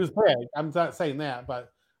 Right. He was big. I'm not saying that,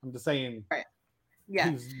 but I'm just saying, right.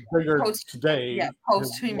 Yeah, he's bigger today. Yeah,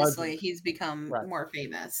 posthumously, he's become more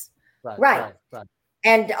famous. Right.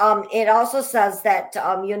 And it also says that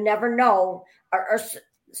you never know. Or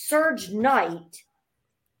Suge Knight,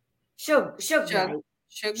 Suge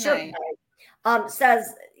Knight,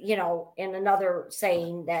 says, in another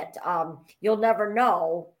saying that you'll never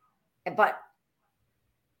know, but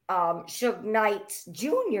Suge Knight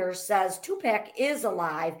Jr. says Tupac is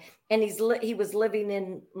alive, and he was living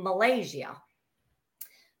in Malaysia.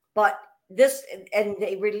 But and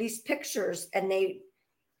they released pictures, and they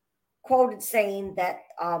quoted saying that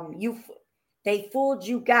they fooled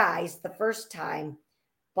you guys the first time,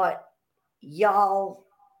 but y'all,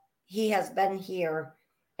 he has been here,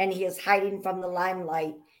 and he is hiding from the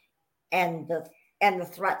limelight and the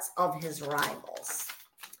threats of his rivals.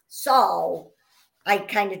 So I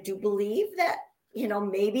kind of do believe that,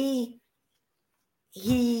 maybe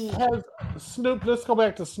he has Snoop. Let's go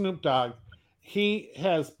back to Snoop Dogg. He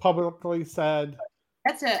has publicly said,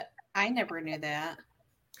 "That's it. I never knew that."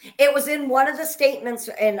 It was in one of the statements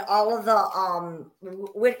in all of the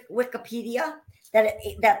Wikipedia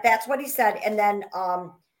that's what he said, and then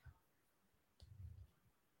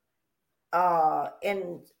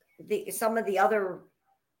in some of the other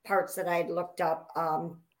parts that I'd looked up,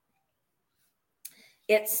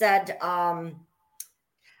 it said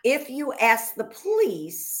if you ask the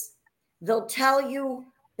police, they'll tell you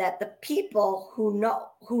that the people who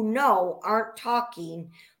know aren't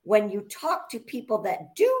talking. When you talk to people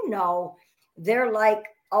that do know, they're like,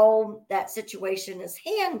 oh, that situation is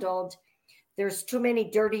handled. There's too many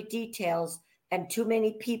dirty details and too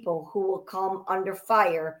many people who will come under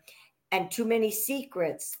fire and too many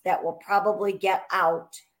secrets that will probably get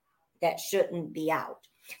out that shouldn't be out.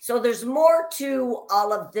 So there's more to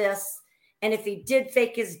all of this. And if he did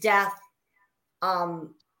fake his death,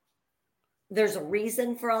 there's a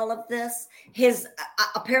reason for all of this.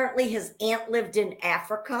 Apparently his aunt lived in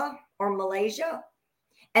Africa or Malaysia,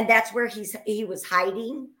 and that's where he was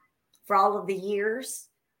hiding for all of the years.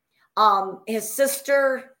 His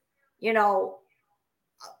sister,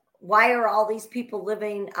 why are all these people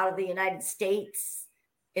living out of the United States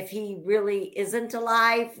if he really isn't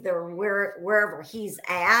alive? They're wherever he's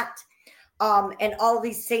at. And all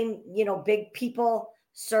these same, big people,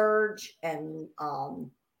 Surge and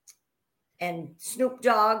Snoop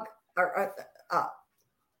Dogg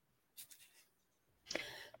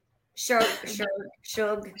Suge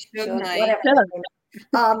Knight.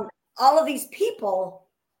 whatever. All of these people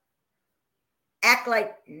act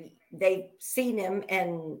like they've seen him,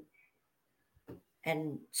 and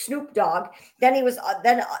Snoop Dogg. Then it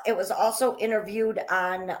was also interviewed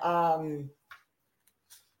on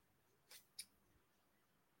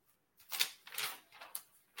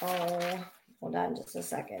hold on just a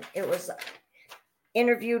second. It was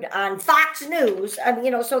interviewed on Fox News. I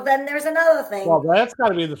mean, so then there's another thing. Well, that's got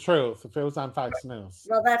to be the truth if it was on Fox News.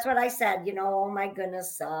 Well, that's what I said. Oh my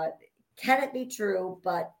goodness, can it be true?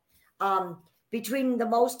 But between the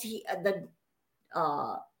most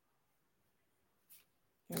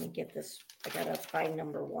let me get this. I gotta find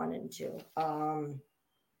number 1 and 2.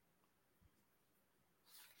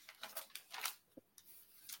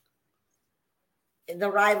 The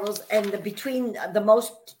rivals and between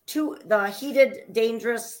the heated,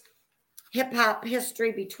 dangerous hip hop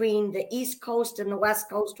history between the East Coast and the West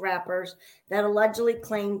Coast rappers that allegedly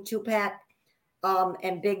claimed Tupac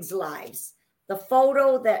and Big's lives. The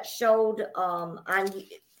photo that showed on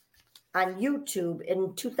YouTube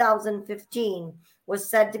in 2015 was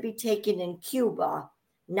said to be taken in Cuba,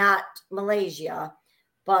 not Malaysia,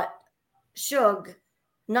 but Suge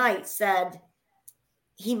Knight said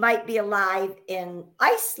he might be alive in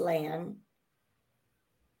Iceland.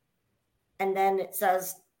 And then it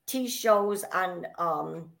says T shows on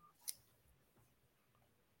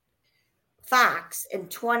Fox in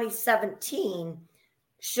 2017.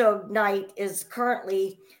 Suge Knight is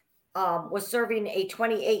currently was serving a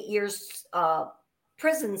 28 years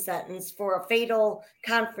prison sentence for a fatal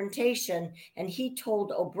confrontation, and he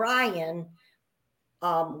told O'Brien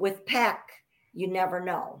with Peck, "You never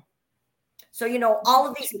know." So all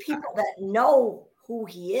of these people that know who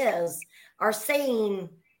he is are saying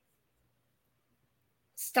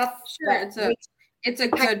stuff. Sure, it's a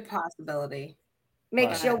good possibility.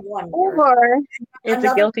 Makes you wonder. Or it's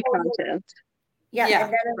a guilty conscience. Yeah,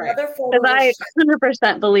 and then another photo. Because I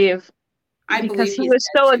 100% believe, because he was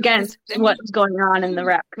so against what was going on in the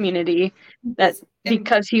rap community, that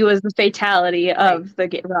because he was the fatality of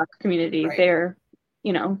the rock community, they're,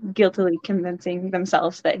 guiltily convincing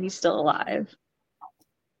themselves that he's still alive.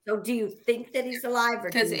 So do you think that he's alive?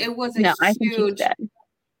 Because it was I think he's dead.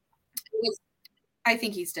 I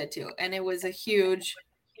think he's dead too. And it was a huge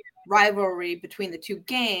rivalry between the two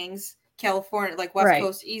gangs, California, like West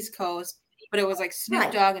Coast, East Coast. But it was like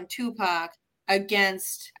Snoop Dogg and Tupac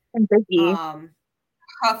against Biggie.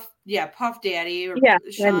 Puff Daddy, or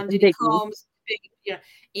Sean Diddy Combs,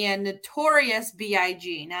 and Notorious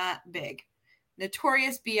B.I.G., not Big.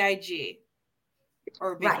 Notorious B.I.G.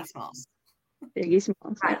 or Biggie Smalls. Biggie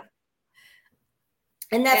Smalls. Right.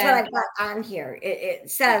 And that's what I got on here. It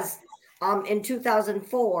says in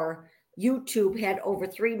 2004, YouTube had over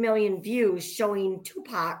 3 million views showing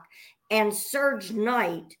Tupac and Suge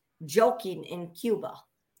Knight joking in Cuba.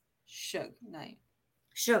 Suge Knight.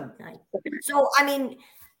 So, I mean,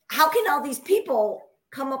 how can all these people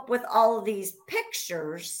come up with all of these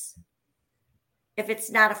pictures if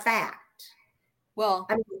it's not a fact? Well,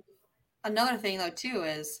 another thing, though, too,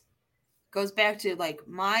 goes back to, like,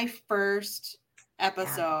 my first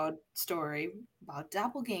episode story about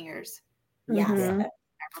doppelgangers. Yes. Mm-hmm.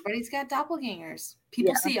 Everybody's got doppelgangers.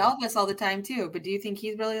 People see Elvis all the time, too. But do you think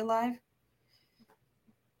he's really alive?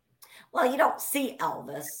 Well, you don't see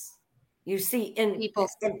Elvis. You see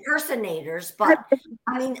impersonators, but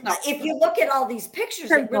I mean, if you look at all these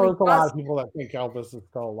pictures, it really there's a lot of people that think Elvis is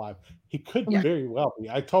still alive. He could very well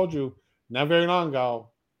be. I told you not very long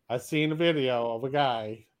ago, I seen a video of a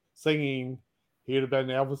guy singing. He would have been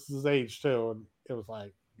Elvis's age too, and it was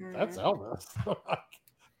like, that's Elvis.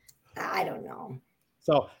 I don't know.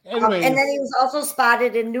 So anyway, and then he was also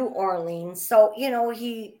spotted in New Orleans. So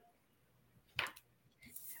he.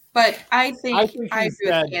 But I think I agree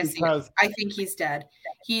dead with Cassie. because I think he's dead.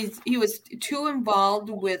 He was too involved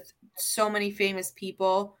with so many famous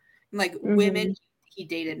people, like women. He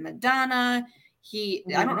dated Madonna. I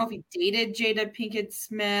don't know if he dated Jada Pinkett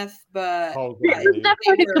Smith, but it was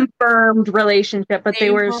definitely a confirmed relationship. But they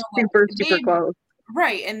were super close.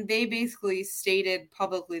 Right, and they basically stated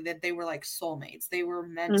publicly that they were like soulmates. They were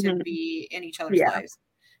meant to be in each other's lives.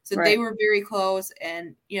 So they were very close,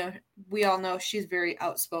 and we all know she's very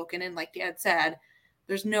outspoken. And like Dad said,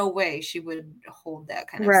 there's no way she would hold that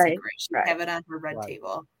kind of secret. She'd have it on her red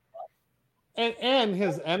table. And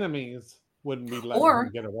his enemies wouldn't be letting him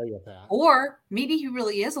get away with that. Or maybe he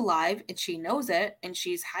really is alive, and she knows it, and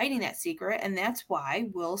she's hiding that secret, and that's why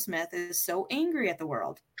Will Smith is so angry at the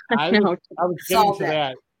world. I was getting to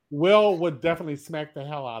that. Will would definitely smack the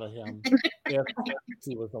hell out of him if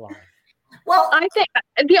he was alive. Well, I think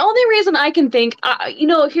the only reason I can think,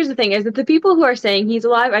 here's the thing, is that the people who are saying he's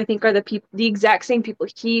alive, I think are the exact same people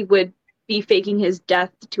he would be faking his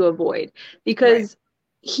death to avoid, because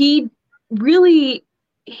he really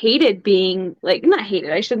hated being, like, not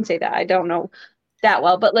hated, I shouldn't say that, I don't know that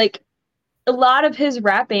well, but like a lot of his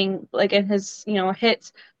rapping, like in his,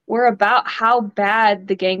 hits, were about how bad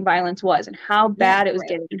the gang violence was and how bad it was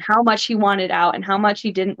getting and how much he wanted out and how much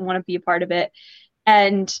he didn't want to be a part of it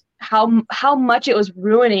and how much it was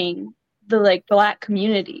ruining the like Black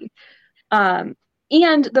community. And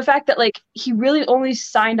the fact that like he really only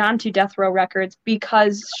signed on to Death Row Records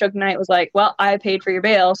because Suge Knight was like, well, I paid for your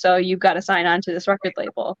bail, so you've got to sign on to this record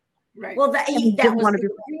label. Right. Well, that was the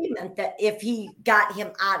agreement that if he got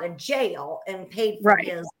him out of jail and paid for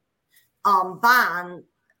his bond,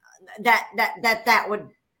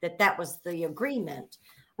 that was the agreement.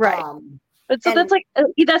 Right. But so that's like,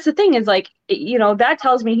 that's the thing is like, you know, that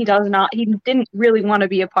tells me he didn't really want to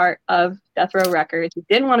be a part of Death Row Records. He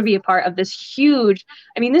didn't want to be a part of this huge,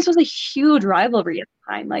 I mean, this was a huge rivalry at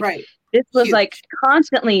the time. Like this was like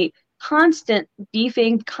constant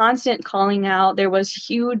beefing, constant calling out. There was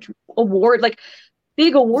huge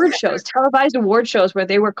big award shows, televised award shows where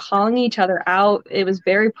they were calling each other out. It was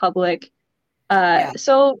very public.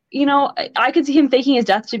 So, you know, I could see him faking his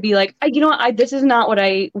death to be like, you know what, this is not what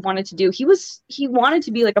I wanted to do. He wanted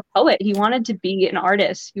to be like a poet. He wanted to be an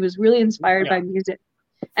artist. He was really inspired by music.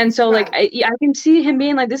 And so like, I can see him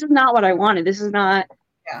being like, this is not what I wanted. This is not,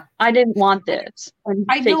 I didn't want this. And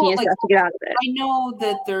faking his death to get out of it. I know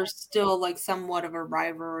that there's still like somewhat of a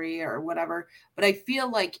rivalry or whatever, but I feel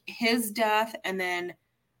like his death and then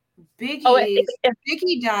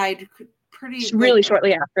Biggie died really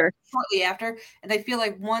shortly after, and I feel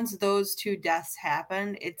like once those two deaths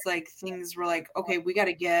happened, it's like things were like, okay, we got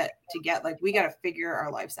to we got to figure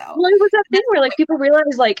our lives out. Well, it was that thing where like people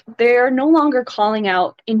realize like they're no longer calling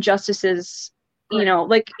out injustices, you know,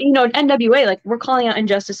 like, you know, NWA, like we're calling out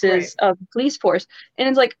injustices of police force, and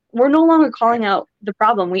it's like we're no longer calling out the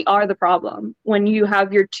problem. We are the problem. When you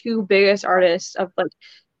have your two biggest artists of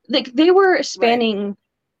like they were spanning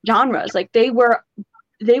genres, like they were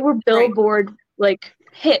Billboard like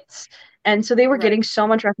hits, and so they were getting so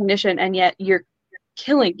much recognition, and yet you're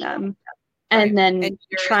killing them, and then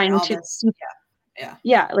trying to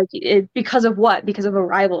because of what? Because of a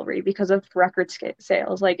rivalry, because of record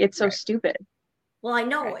sales. Like it's so stupid. Well, I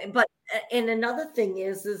know, but and another thing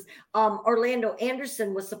is Orlando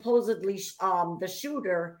Anderson was supposedly the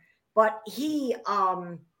shooter, but he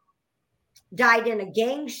died in a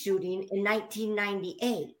gang shooting in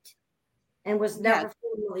 1998. And was never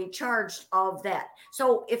formally charged of that.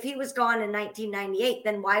 So if he was gone in 1998,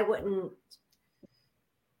 then why wouldn't?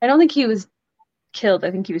 I don't think he was killed. I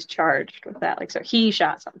think he was charged with that. Like, so he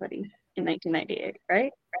shot somebody in 1998,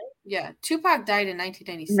 right? Yeah, Tupac died in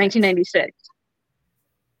 1996. 1996.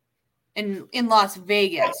 In Las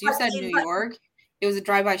Vegas. You said New York. It was a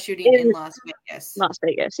drive-by shooting in Las Vegas. Las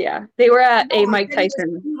Vegas, yeah. They were at a Mike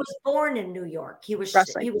Tyson. He was born in New York. He was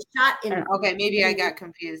wrestling. He was shot in. Okay, maybe I got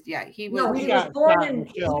confused. Yeah, he was. No, he was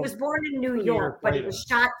born in New York, but he was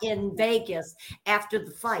shot in Vegas after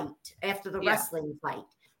the fight, after the wrestling fight,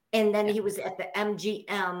 and then he was at the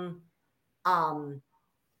MGM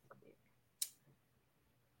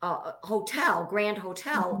hotel, Grand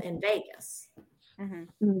Hotel in Vegas when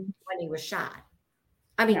he was shot.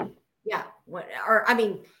 I mean. Yeah,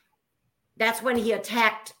 that's when he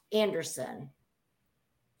attacked Anderson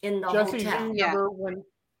in the hotel. Do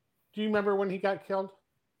you remember when he got killed?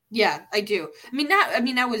 Yeah, I do.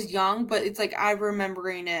 I was young, but it's like I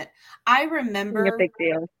remembering it. I remember a big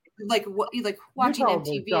deal. Like watching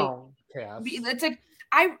MTV. It's like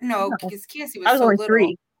because Cassie was I was so only little.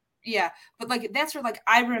 3. Yeah, but like that's where like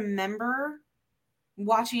I remember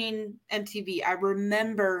watching MTV. I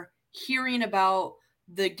remember hearing about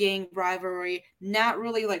the gang rivalry, not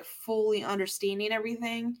really like fully understanding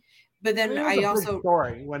everything, but then I also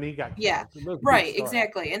story when he got killed.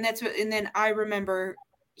 Exactly, and then I remember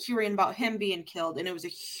hearing about him being killed, and it was a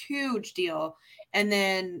huge deal. And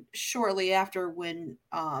then shortly after, when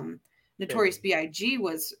Notorious B.I.G.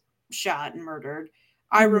 was shot and murdered,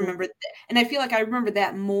 I remember and I feel like I remember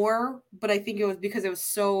that more, but I think it was because it was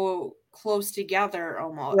so close together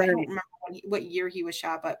almost. I don't remember what year he was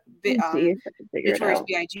shot, but Notorious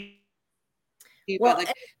B.I.G. But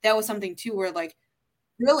like that was something too where like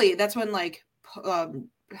really that's when like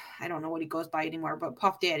I don't know what he goes by anymore, but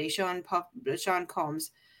Puff Daddy, Sean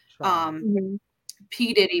Combs,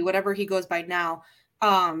 P. Diddy, whatever he goes by now.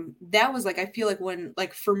 That was like I feel like when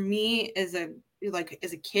like for me as a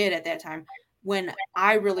kid at that time, when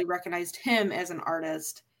I really recognized him as an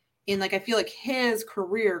artist, and like I feel like his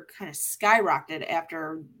career kind of skyrocketed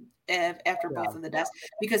after both of the deaths,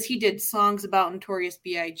 because he did songs about Notorious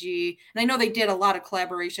B.I.G. and I know they did a lot of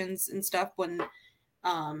collaborations and stuff when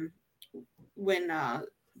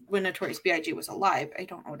Notorious B.I.G. was alive. I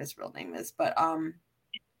don't know what his real name is, but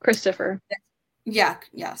Christopher. Yeah,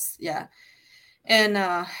 yes, yeah.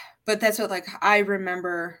 And but that's what, like, I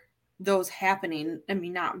remember those happening. I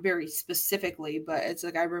mean, not very specifically, but it's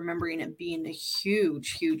like I remembering it being a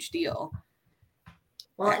huge deal.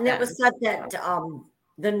 Well, and it was said that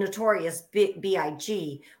the notorious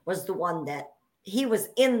B.I.G. was the one that he was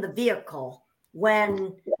in the vehicle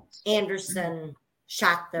when Anderson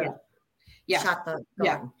shot the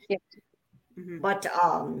gun. Yeah. But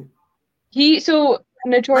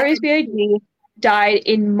Notorious B.I.G. died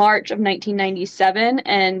in March of 1997,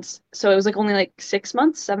 and so it was like only like 7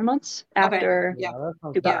 months after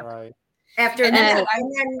Tupac. Right. After and that,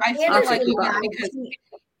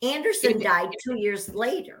 Anderson like died 2 years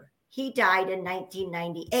later. He died in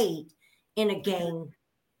 1998 in a gang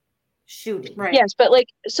shooting. Right. Yes, but like,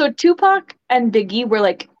 so Tupac and Biggie were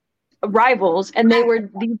like rivals, and they were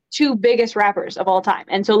the two biggest rappers of all time,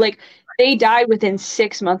 and so like they died within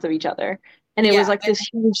 6 months of each other, and it was like this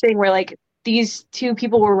huge thing where like these two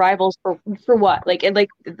people were rivals for what, like, and like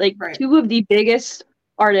two of the biggest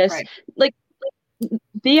artists, like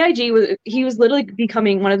B.I.G. was literally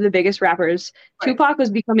becoming one of the biggest rappers. Tupac was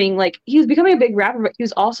becoming a big rapper, but he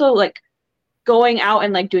was also like going out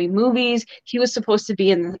and like doing movies. He was supposed to be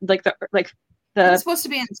in he was supposed to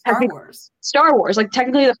be in Star Wars, like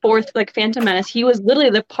technically the fourth, like Phantom Menace. He was literally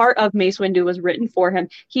the part of Mace Windu was written for him.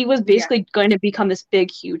 He was basically going to become this big,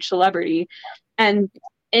 huge celebrity, and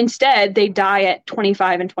instead they die at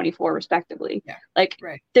 25 and 24 respectively.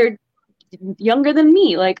 They're younger than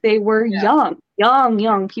me. Like they were young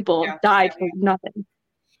people died for nothing.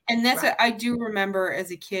 And that's what I do remember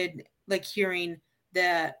as a kid, like hearing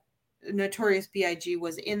that Notorious B.I.G.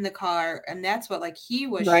 was in the car, and that's what, like, he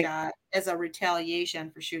was shot as a retaliation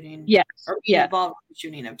for shooting, or being involved in the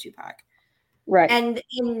shooting of Tupac. Right. And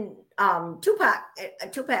in Tupac,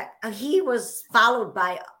 he was followed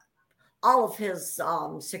by all of his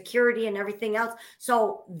security and everything else.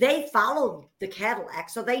 So they followed the Cadillac,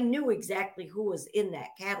 so they knew exactly who was in that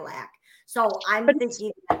Cadillac. So I'm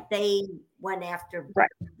thinking that they went after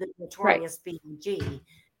the Notorious B.I.G.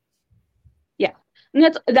 Yeah.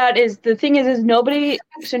 And that is the thing is nobody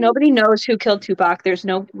knows who killed Tupac. There's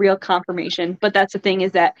no real confirmation, but that's the thing,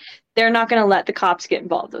 is that they're not going to let the cops get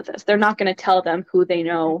involved with this. They're not going to tell them who they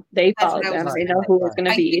know. They followed them. They know who it's going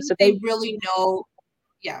to be. So they really know.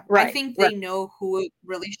 Yeah, I think they know who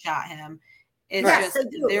really shot him. It's just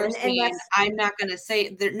they're saying, I'm not going to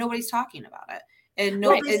say that. Nobody's talking about it. And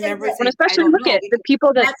especially look at the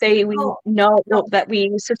people that that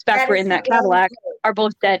we suspect were in that Cadillac are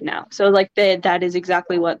both dead now. So like that is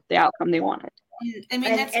exactly what the outcome they wanted. I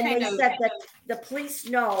mean, that's they said that the police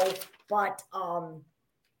know, but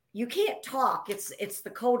you can't talk. It's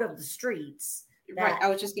the code of the streets. Right. I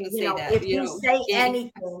was just going to say that. If you say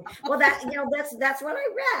anything, well, that's what I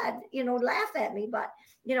read. Laugh at me, but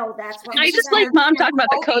that's what I just like Mom talking about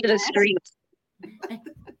the code of the streets.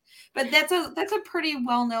 But that's a pretty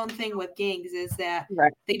well-known thing with gangs, is that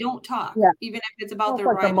they don't talk, even if it's about their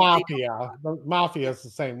rival. Like the mafia is the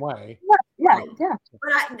same way. Yeah.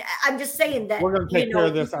 But I'm just saying that we're going to take care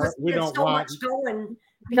of this. We don't want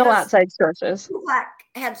no outside sources. Tupac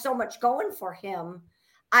had so much going for him.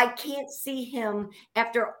 I can't see him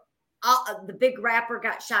after the big rapper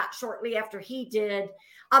got shot shortly after he did.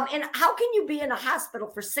 And how can you be in a hospital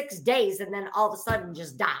for 6 days and then all of a sudden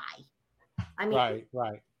just die? I mean,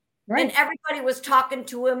 right. And everybody was talking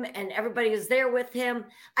to him, and everybody was there with him.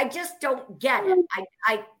 I just don't get it.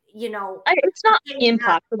 It's not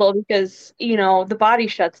impossible, because the body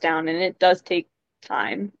shuts down and it does take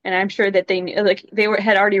time. And I'm sure that they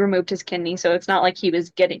had already removed his kidney, so it's not like he was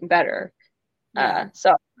getting better.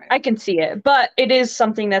 So I can see it, but it is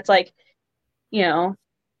something that's like, and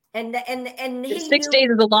 6 days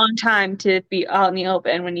is a long time to be out in the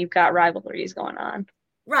open when you've got rivalries going on.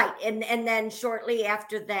 Right. And then shortly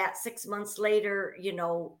after that, 6 months later,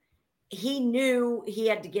 he knew he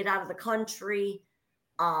had to get out of the country.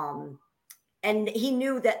 And he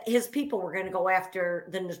knew that his people were going to go after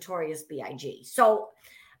the Notorious B.I.G. So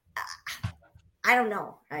I don't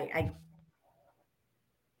know.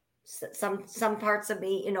 Some parts of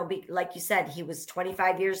me, like you said, he was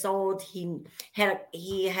 25 years old.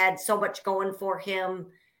 He had so much going for him.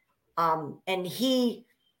 And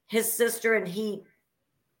his sister and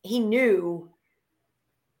he knew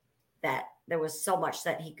that there was so much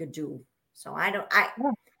that he could do. So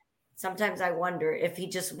sometimes I wonder if he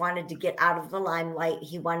just wanted to get out of the limelight.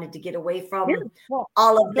 He wanted to get away from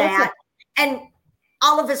all of that. And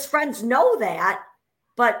all of his friends know that,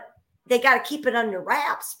 but they got to keep it under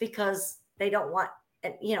wraps because they don't want,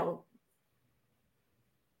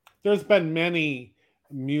 There's been many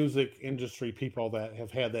music industry people that have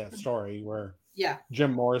had that story where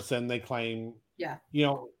Jim Morrison, they claim,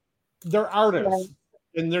 they're artists,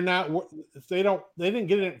 and they're not. They didn't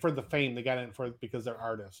get it for the fame. They got it for because they're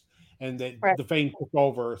artists, and the fame took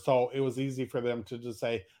over. So it was easy for them to just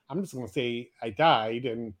say, "I'm just going to say I died,"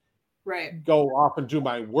 and go off and do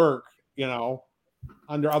my work,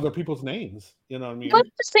 under other people's names. You know what I mean? But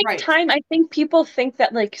at the same time, I think people think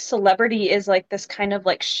that like celebrity is like this kind of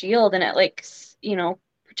like shield, and it like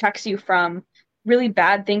protects you from really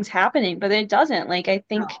bad things happening, but it doesn't. Like I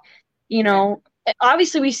think,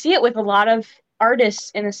 obviously we see it with a lot of artists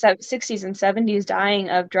in the 60s and 70s dying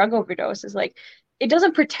of drug overdoses. Like it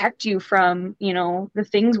doesn't protect you from the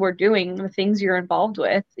things we're doing, the things you're involved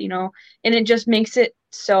with, and it just makes it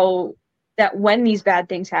so that when these bad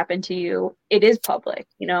things happen to you, it is public.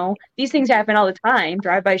 These things happen all the time.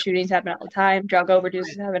 Drive-by shootings happen all the time. Drug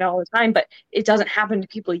overdoses happen all the time, but it doesn't happen to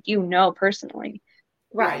people personally.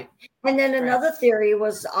 Right. And then another theory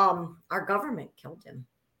was our government killed him.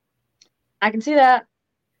 I can see that.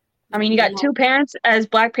 I mean, you got two parents as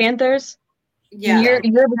Black Panthers. Yeah, you're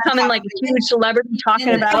becoming like a huge celebrity talking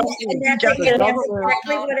about. And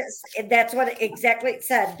that's what exactly it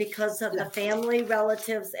said, because of the family,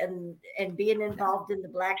 relatives, and being involved in the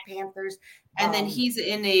Black Panthers. And then he's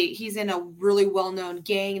in a really well-known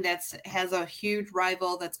gang has a huge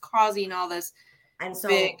rival that's causing all this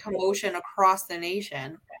big commotion across the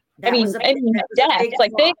nation. Deaths.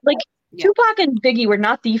 Tupac and Biggie were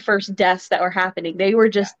not the first deaths that were happening. They were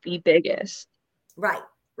just the biggest. Right.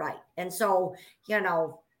 And so,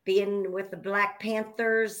 being with the Black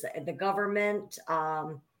Panthers, the government,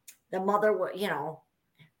 the mother, I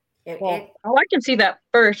can see that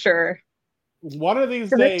for sure. One of these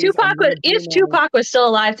days, if Tupac was still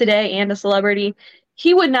alive today and a celebrity,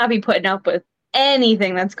 he would not be putting up with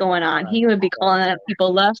anything that's going on. He would be calling out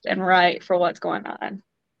people left and right for what's going on.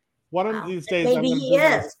 One of these days, maybe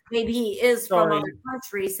he is from other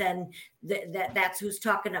countries, and that's who's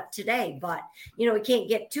talking up today. But we can't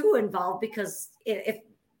get too involved, because if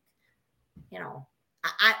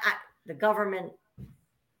the government,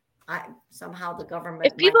 somehow the government.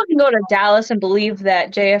 If people can go to Dallas and believe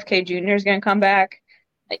that JFK Jr. is going to come back,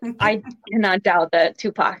 I cannot doubt that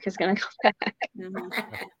Tupac is going to come back.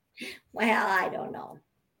 Well, I don't know,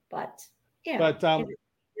 but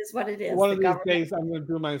is what it is. One of these days, I'm going to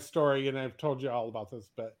do my story, and I've told you all about this.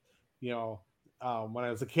 But when I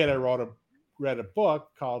was a kid, I read a book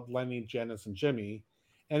called Lenny, Janice, and Jimmy,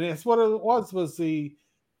 and it's what it was the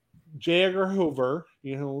J. Edgar Hoover,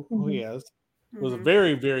 who he is, was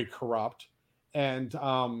very, very corrupt, and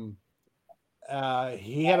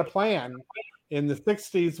he had a plan in the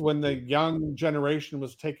 60s when the young generation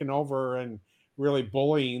was taking over and really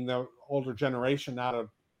bullying the older generation out of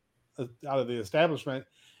the establishment.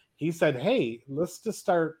 He said, "Hey, let's just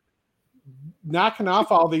start knocking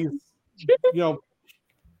off all these, young,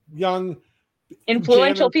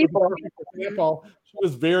 influential people." She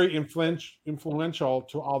was very influential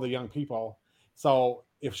to all the young people. So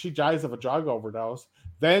if she dies of a drug overdose,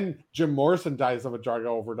 then Jim Morrison dies of a drug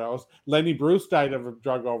overdose. Lenny Bruce died of a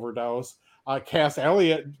drug overdose. Cass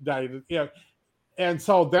Elliot died. And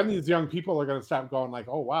so then these young people are going to stop going like,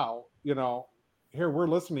 "Oh wow, here we're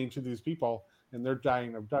listening to these people." And they're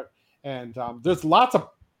dying of drug. And there's lots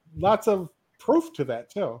of proof to that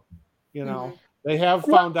too. They have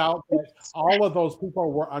found out that all of those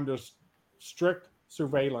people were under strict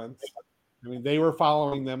surveillance. I mean, they were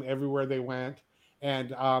following them everywhere they went,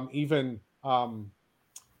 and even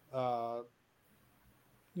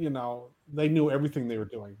they knew everything they were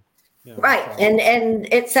doing. Right, so. And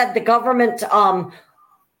it said the government,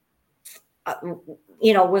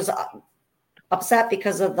 was upset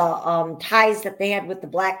because of the ties that they had with the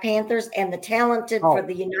Black Panthers and the talented for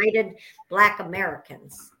the United Black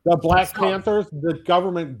Americans. The Black Panthers, the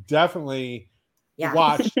government definitely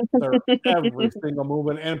watched their every single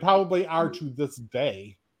movement, and probably are to this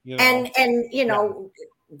day. And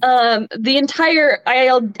the entire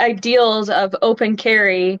ideals of open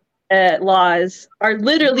carry laws are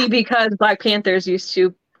literally because Black Panthers used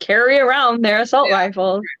to carry around their assault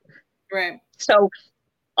rifles. Right. So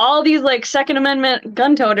all these like Second Amendment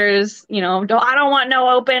gun toters, I don't want no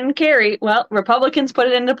open carry. Well, Republicans put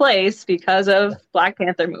it into place because of Black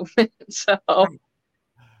Panther movement. So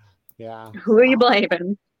who are you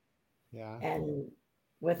blaming? Yeah. And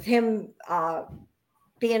with him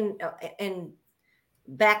being and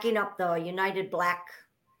backing up the United Black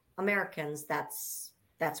Americans, that's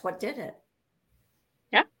what did it.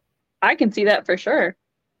 Yeah, I can see that for sure.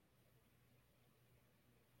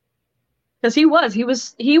 Because he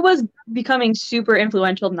was becoming super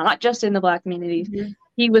influential, not just in the Black community. Mm-hmm.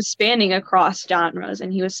 He was spanning across genres,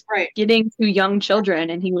 and he was getting to young children,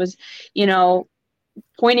 and he was,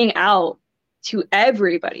 pointing out to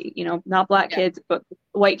everybody, not black kids, but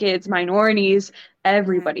white kids, minorities,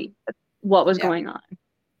 everybody, what was going on.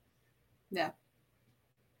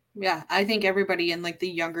 Yeah, I think everybody in like the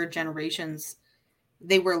younger generations,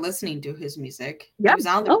 they were listening to his music. Yeah. It was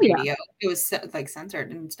on the radio. Yeah. It was like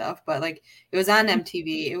censored and stuff, but like it was on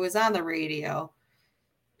MTV. It was on the radio.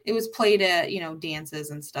 It was played at,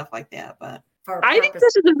 dances and stuff like that. But I think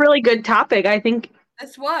this is a really good topic. I think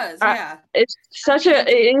this was, it's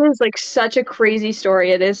it is like such a crazy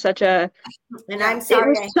story. It is such a, and I'm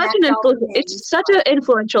sorry, it's such an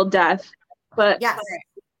influential death. But yes,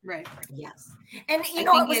 right, yes, and it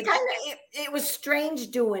was kind of it was strange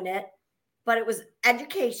doing it, but it was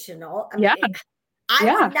educational. I mean,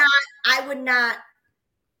 I would not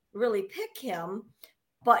really pick him,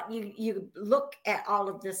 but you look at all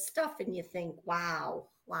of this stuff and you think, wow.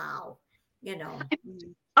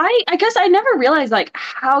 I guess I never realized like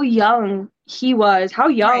how young he was, how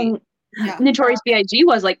young Notorious B.I.G.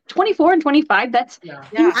 was, like 24 and 25. That's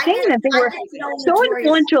insane that they were so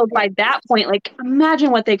influential by that point. Like,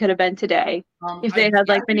 imagine what they could have been today if they had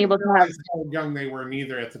like been able to have. How young they were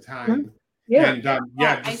neither at the time. Yeah. And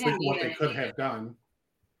just think what they could have done.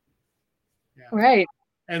 Yeah. Right.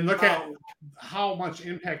 And look at how much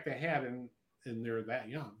impact they had and they're that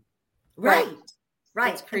young. Right.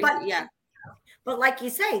 That's crazy. But like you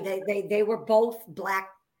say, they were both black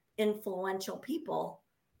influential people.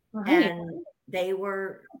 Right. And they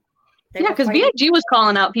were because B.I.G. was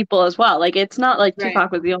calling out people as well. Like, it's not like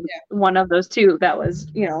Tupac was the only one of those two that was,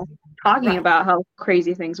 talking about how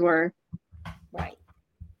crazy things were. Right.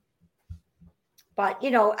 But,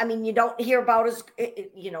 I mean, you don't hear about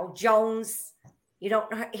Jones. You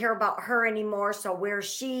don't hear about her anymore. So where's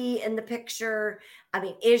she in the picture? I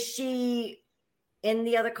mean, is she in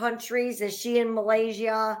the other countries? Is she in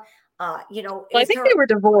Malaysia? I think they were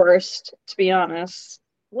divorced, to be honest.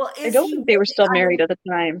 Well, I don't think they were still married at the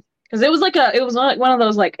time, because it was like one of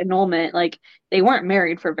those like annulment, like they weren't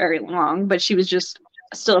married for very long, but she was just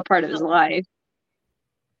still a part of his life.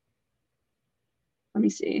 Let me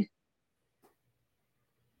see.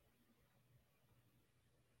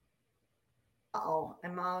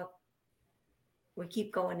 I'm out. We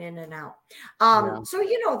keep going in and out. So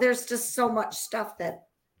there's just so much stuff that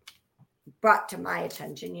brought to my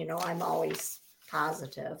attention. I'm always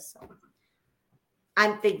positive, so.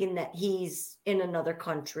 I'm thinking that he's in another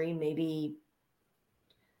country, maybe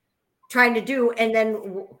trying to do, and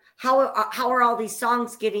then how are all these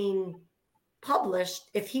songs getting published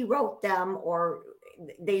if he wrote them, or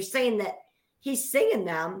they're saying that he's singing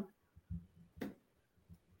them?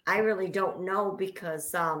 I really don't know,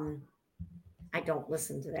 because I don't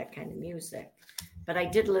listen to that kind of music, but I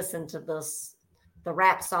did listen to the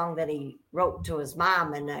rap song that he wrote to his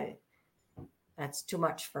mom, and that's too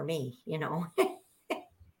much for me,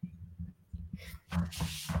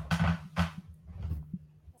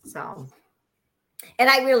 So, and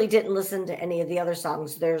I really didn't listen to any of the other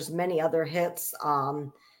songs. There's many other hits.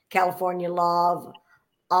 California Love,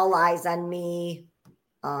 All Eyes on Me,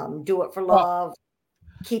 Do It for Love,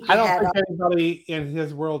 Keep Your Head Up. I don't think anybody in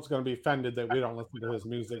his world's going to be offended that we don't listen to his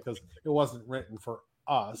music, because it wasn't written for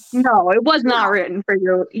us. No, it was not written for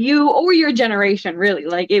you or your generation, really.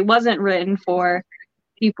 Like, it wasn't written for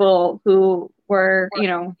people who were,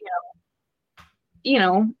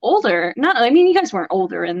 older. You guys weren't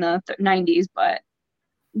older in the 90s, but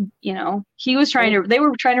they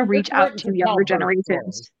were trying to reach out to younger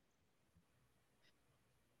generations.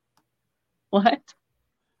 What? I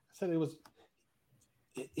said it was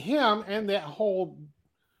him and that whole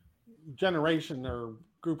generation or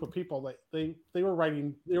group of people that they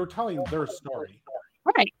were telling their story.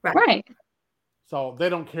 Right. So they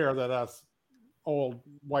don't care that us old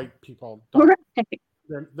white people don't.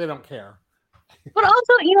 They don't care. But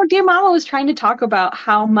also, Dear Mama was trying to talk about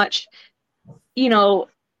how much,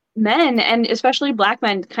 men, and especially black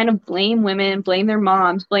men, kind of blame women, blame their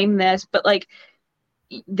moms, blame this, but like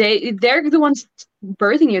they're the ones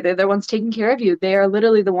birthing you. They're the ones taking care of you. They are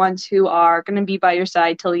literally the ones who are going to be by your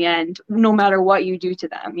side till the end, no matter what you do to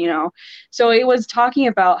them, So it was talking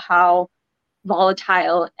about how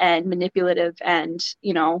volatile and manipulative and,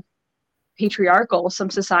 patriarchal some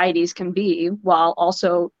societies can be, while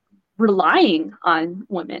also relying on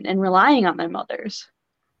women and relying on their mothers.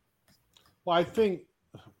 Well, I think,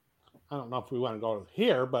 I don't know if we want to go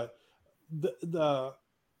here, but the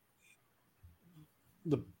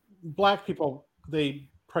black people, they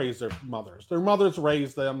praise their mothers. Their mothers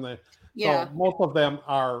raised them. So most of them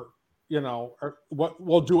are,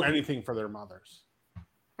 will do anything for their mothers.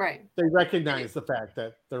 Right. They recognize the fact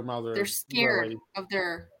that their mothers. They're scared of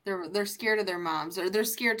they're scared of their moms, or they're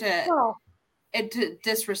scared to to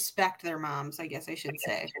disrespect their moms, I guess I should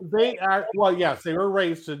say. They are, well, yes, they were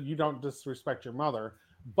raised to you don't disrespect your mother,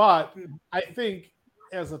 but I think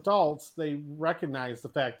as adults they recognize the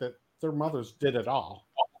fact that their mothers did it all.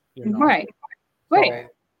 You know? Right. Right.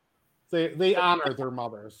 So they honor their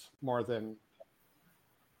mothers more than.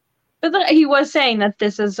 But he was saying that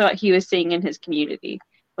this is what he was seeing in his community,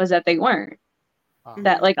 was that they weren't.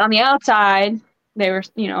 That, like, on the outside, they were,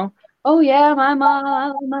 you know, oh yeah, my mom, I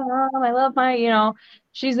love my mom, I love my, you know,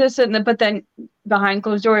 she's this and that. But then behind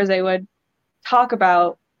closed doors, they would talk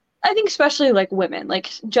about, I think especially like women,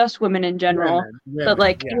 like just women in general. Women, but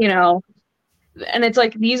like, yeah. you know, and it's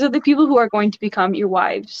like, these are the people who are going to become your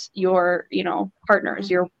wives, your, you know, partners,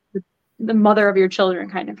 your the mother of your children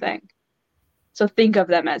kind of thing. So think of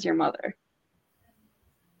them as your mother.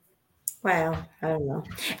 Well, I don't know.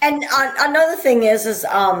 And another thing is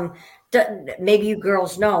maybe you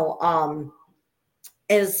girls know,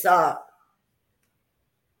 is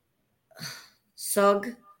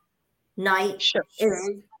Suge Knight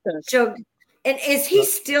Suge, and is he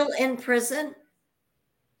still in prison?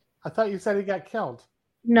 I thought you said he got killed.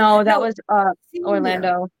 No, that was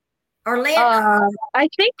Orlando. I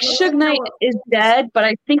think Suge Knight is dead, but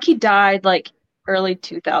I think he died like early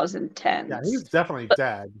 2010s. Yeah, he's definitely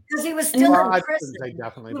dead. Because he was still in prison.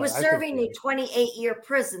 Definitely, he was serving a 28-year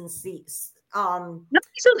prison sentence. No,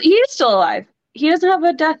 he is still alive. He doesn't have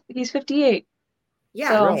a death. He's 58. Yeah,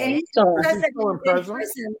 so and he's still alive. Is he still in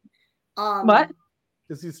prison? What?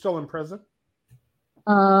 Is he still in prison?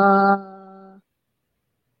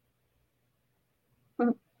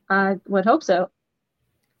 I would hope so.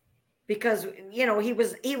 Because, you know, he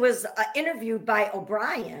was interviewed by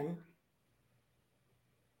O'Brien.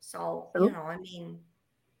 So, you know, I mean,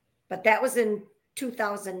 but that was in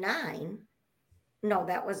 2009. No,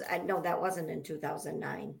 that wasn't in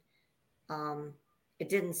 2009. It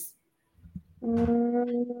didn't.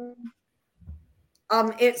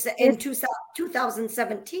 It's in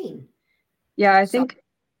 2017. Yeah, I think.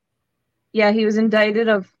 Yeah, he was indicted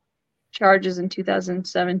of charges in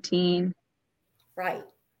 2017. Right.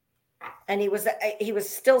 And he was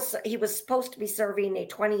supposed to be serving a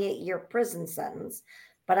 28-year prison sentence,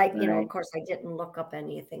 but you know, of course, I didn't look up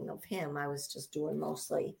anything of him. I was just doing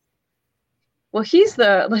mostly. Well,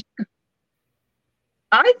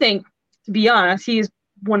 I think, to be honest, he's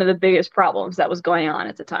one of the biggest problems that was going on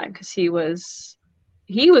at the time, because he was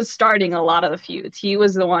starting a lot of the feuds. He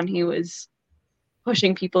was the one who was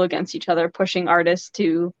pushing people against each other, pushing artists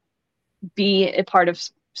to be a part of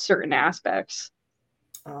certain aspects.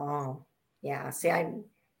 Oh, yeah. See, I don't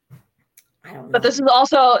know. But this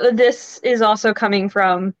is also coming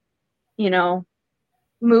from, you know,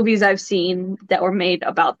 movies I've seen that were made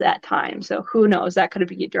about that time. So who knows? That could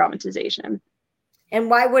be a dramatization. And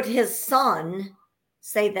why would his son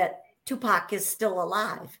say that Tupac is still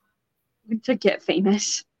alive? To get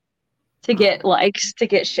famous, to get likes, to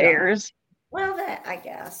get shares. Well, that, I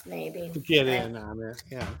guess, maybe. To get in on it,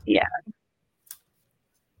 yeah. Yeah.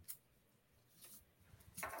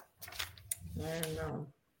 I don't know.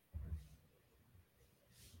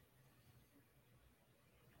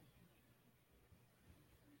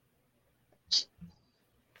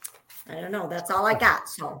 I don't know. That's all I got.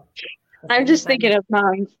 So I'm just thinking of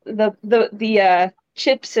the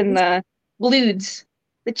chips and the bloods.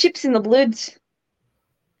 The chips and the bloods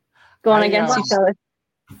going against each other.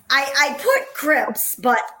 I put Crips,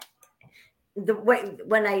 but the way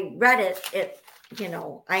when I read it, you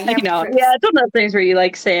know, I have know. Crips. Yeah, it's one of those things where you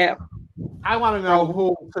like say it. I want to know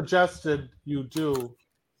who suggested you do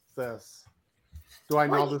this. Do I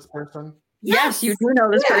know this person? Yes, you do know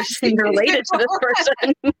this person. You're related to this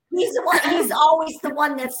person. He's always the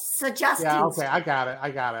one that's suggesting. Yeah, okay, I got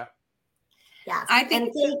it. Yes. I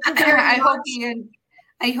think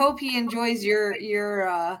I hope he enjoys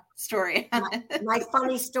your story. my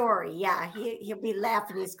funny story. Yeah, he'll be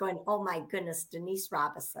laughing. He's going, "Oh my goodness, Denise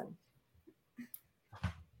Robinson."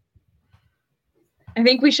 I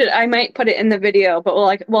think I might put it in the video, but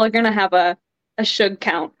we're gonna have a Suge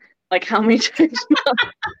count. Like how many times?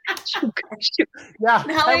 Yeah.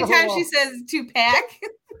 How many times she says Tupac?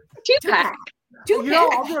 Tupac. You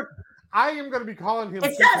know, I am going to be calling him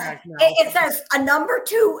Tupac now. It says a number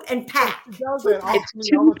 2 and Pac. He does it all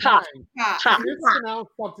the time. He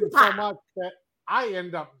pronounced something so much that I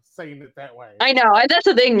end up saying it that way. I know. That's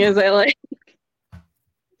the thing is I like.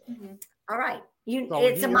 All right.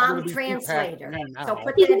 It's a mom translator. So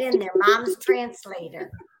put that in there. Mom's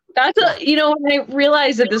translator. That's when I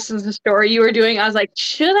realized that this is the story you were doing, I was like,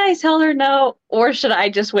 should I tell her no, or should I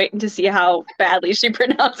just wait to see how badly she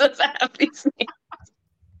pronounces half these names?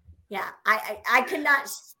 Yeah, I cannot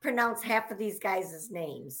pronounce half of these guys'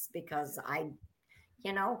 names because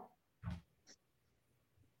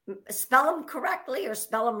spell them correctly or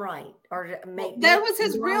spell them right or make that was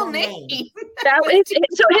his real normal name. That was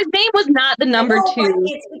so his name was not the number know, but 2.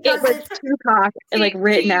 it's because It was it's- Tupac, like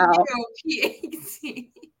written out. T-U-P-A-C.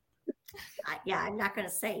 Yeah, I'm not going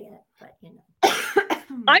to say it, but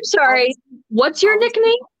I'm sorry. What's your always-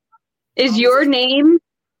 nickname? Is always- your name,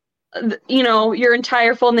 your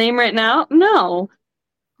entire full name right now? No.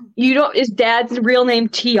 You don't. Is Dad's real name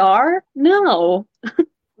TR? No.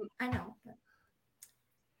 I know.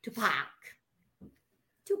 Tupac.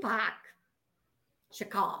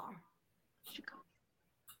 Shakur.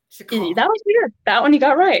 That was weird. That one you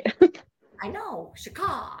got right. I know,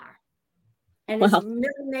 Shakur. And his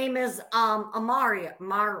middle name is Amaru.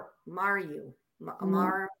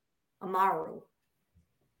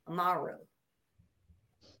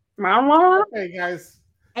 Hey guys.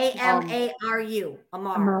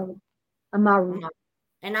 Amaru. Amaru.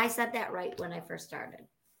 And I said that right when I first started.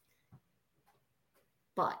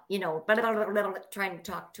 But, trying to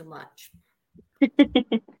talk too much.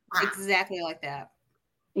 Exactly like that.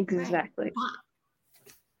 Exactly. Right.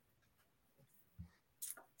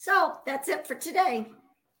 So that's it for today.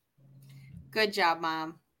 Good job,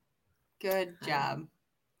 Mom. Good job.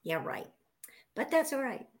 Yeah, right. But that's all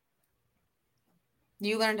right.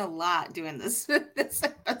 You learned a lot doing this.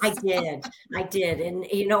 I did. And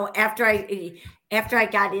after I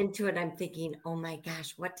got into it, I'm thinking, oh my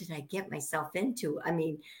gosh, what did I get myself into? I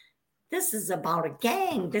mean, this is about a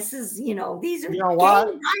gang. This is, these are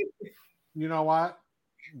what? You know what?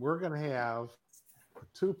 We're gonna have a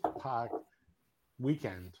Tupac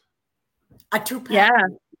weekend. A Tupac. Yeah.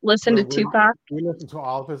 Listen to Tupac. We listen to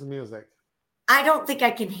all of his music. I don't think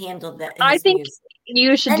I can handle that. I think music.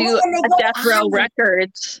 You should do a Death Row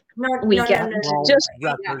Records weekend. Just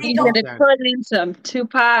put in some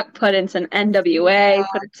Tupac, put in some NWA,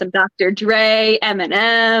 put in some Dr. Dre,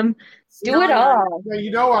 Eminem. Do it all.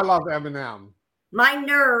 Yeah, I love Eminem. My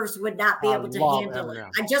nerves would not be able to handle Eminem.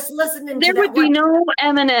 it. I just listened to There would be no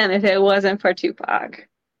Eminem if it wasn't for Tupac.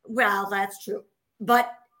 Well, that's true.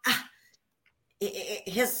 But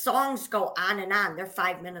his songs go on and on. They're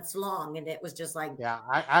 5 minutes long, and it was just like, yeah,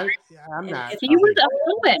 I'm not. He was a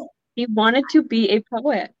poet. He wanted to be a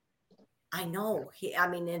poet. I know.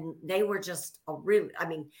 And they were just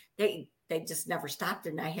they just never stopped,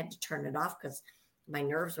 and I had to turn it off because my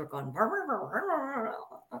nerves were going.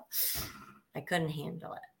 I couldn't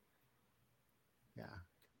handle it. Yeah.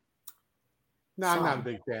 No, I'm not a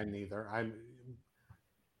big fan either.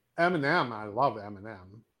 Eminem. I love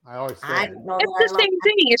Eminem. I always say it's the same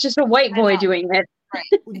thing. It's just a white boy doing it.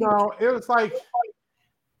 No, it was like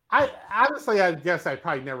I guess I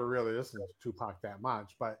probably never really listened to Tupac that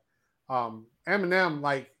much, but Eminem,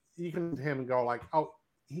 like you can him and go like, oh,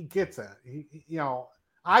 he gets it.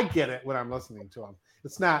 I get it when I'm listening to him.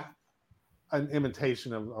 It's not an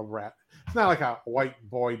imitation of rap. It's not like a white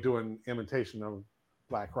boy doing imitation of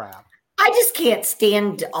black rap. I just can't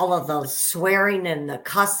stand all of the swearing and the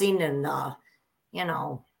cussing and the,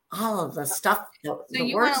 all of the stuff. So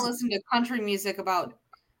you want to listen to country music about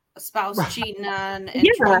a spouse cheating on and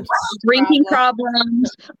drinking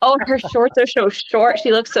problems. Oh, her shorts are so short.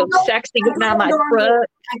 She looks so sexy getting on my foot.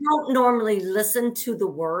 I don't normally listen to the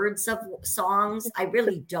words of songs. I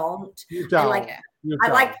really don't. You don't. I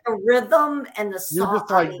like the rhythm and the song. You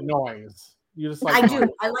just like noise. You just like I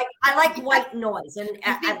do. I like white noise and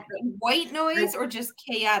white noise or just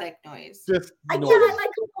chaotic noise. Just I like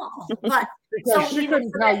them all. But because she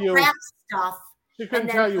couldn't tell you rap stuff. She couldn't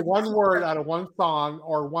tell you one word out of one song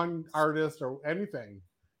or one artist or anything.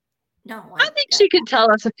 No, I think she could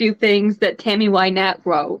tell us a few things that Tammy Wynette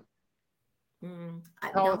wrote.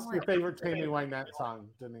 Tell us your favorite Tammy Wynette song,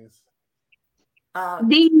 Denise.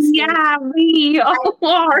 D-I-V-O-R-C.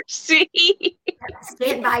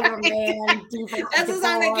 Stand by Your Man. That's the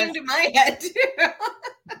song that came to my head too.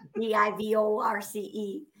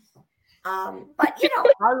 D-I-V-O-R-C-E. But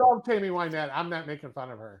I love Tammy Wynette. I'm not making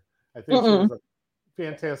fun of her. I think she's a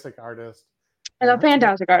fantastic artist. And a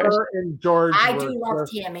fantastic artist. Her and George. I do love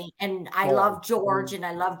Tammy, and I love George, and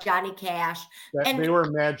I love Johnny Cash. And they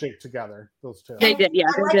were magic together, those two. They did, yeah,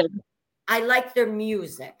 they did. I like their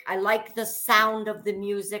music. I like the sound of the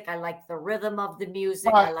music. I like the rhythm of the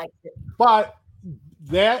music. But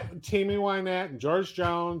that Tammy Wynette and George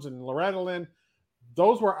Jones and Loretta Lynn,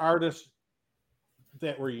 those were artists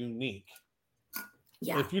that were unique.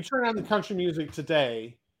 Yeah. If you turn on the country music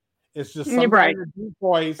today, it's just some kind of deep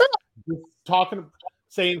voice just talking,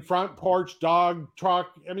 saying front porch, dog,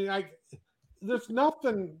 truck. I mean, there's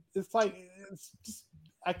nothing. It's like it's just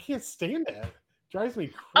I can't stand it. drives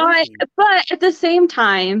me All right, crazy. but at the same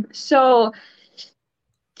time, so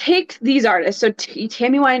take these artists. So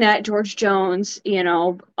Tammy Wynette, George Jones,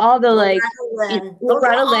 all the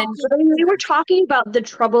Loretta Lynn. But they were talking about the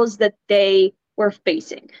troubles that they were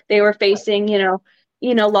facing. They were facing,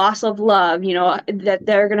 loss of love. That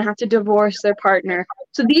they're going to have to divorce their partner.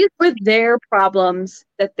 So these were their problems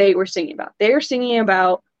that they were singing about. They were singing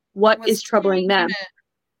about what is troubling them.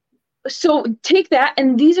 So take that,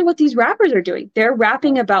 and these are what these rappers are doing. They're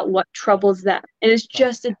rapping about what troubles them. It is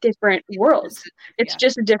just a different world. It's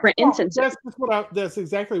just a different instance. That's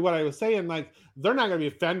exactly what I was saying. Like, they're not going to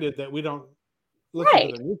be offended that we don't listen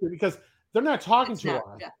to the music because they're not talking to us.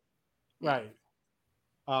 Yeah. Right.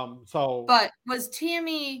 But was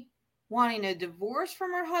Tammy wanting a divorce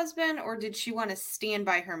from her husband, or did she want to stand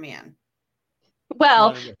by her man?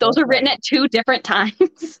 Well, those are written at two different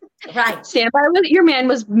times. Right. Stand by with your man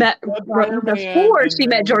was written before she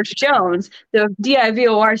met George Jones. The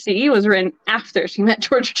DIVORCE was written after she met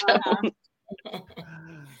George Jones.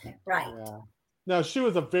 Right. Yeah. No, she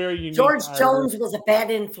was a very unique George Jones was a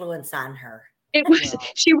bad influence on her. It was.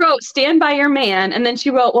 She wrote "Stand by Your Man," and then she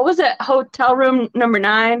wrote, what was it? Hotel Room Number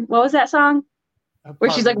 9. What was that song?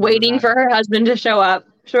 Where she's like waiting for her husband to show up.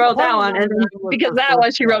 She wrote that one, and then, because that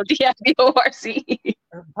one she wrote DIVORCE.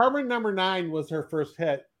 Apartment Number 9 was her first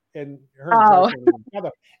hit, and her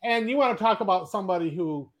together. And you want to talk about somebody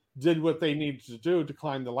who did what they needed to do to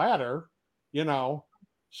climb the ladder?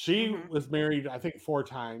 She was married, I think, 4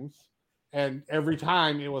 times, and every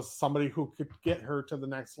time it was somebody who could get her to the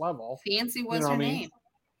next level. Fancy was her name.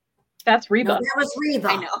 That's Reba. No, that was Reba.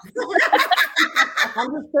 I know.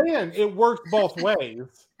 I'm just saying, it works both ways.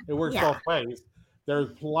 Both ways.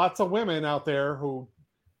 There's lots of women out there who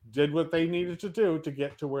did what they needed to do to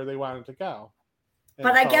get to where they wanted to go. And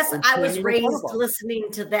but I guess I was raised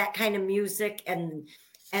listening to that kind of music, and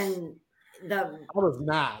the. I was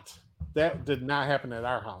not. That did not happen at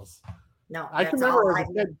our house. No, I can remember as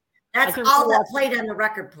a kid. That's all that played on the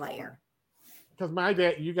record player. Because my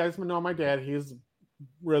dad, you guys know my dad, he's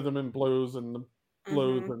rhythm and blues and the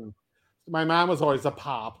blues, and my mom was always a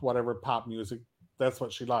whatever pop music. That's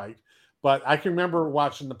what she liked. But I can remember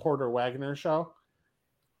watching the Porter Wagoner show.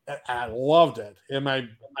 I loved it. And my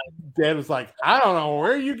dad was like, I don't know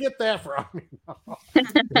where you get that from. They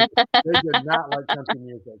did not like country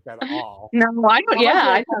music at all. No, I don't. Yeah,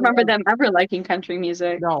 I don't remember them ever liking country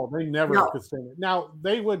music. No, they never could sing it. Now,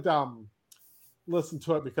 they would listen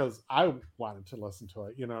to it because I wanted to listen to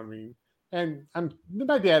it. You know what I mean? And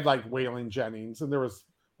my dad liked Waylon Jennings, and there was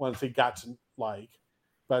ones he got to like.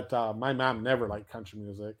 But my mom never liked country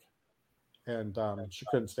music. And she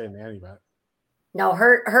couldn't stand any of it. No,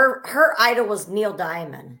 her idol was Neil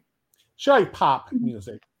Diamond. She liked pop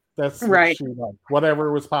music. That's what she liked.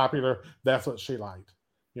 Whatever was popular, that's what she liked.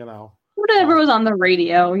 Whatever was on the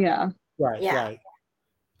radio, yeah. Right.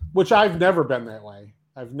 Which I've never been that way.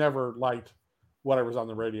 I've never liked whatever's on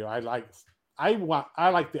the radio. I like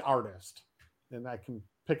the artist, and I can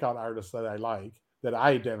pick out artists that I like, that I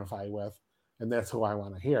identify with, and that's who I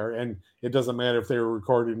want to hear. And it doesn't matter if they were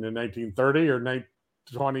recorded in 1930 or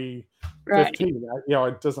 2015.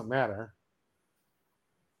 It doesn't matter.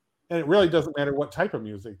 And it really doesn't matter what type of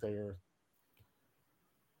music they are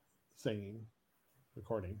singing,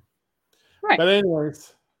 recording. Right. But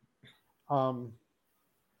anyways,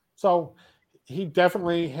 so he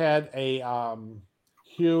definitely had a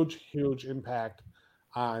huge impact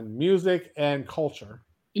on music and culture.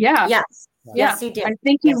 Yeah. Yes, he did. I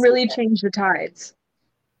think he really changed the tides.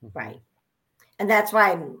 Right. And that's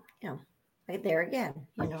why I'm, right there again,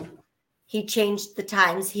 he changed the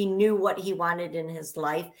times. He knew what he wanted in his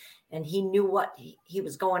life, and he knew what he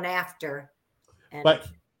was going after. But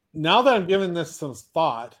now that I'm giving this some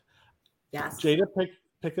thought, yes, Jada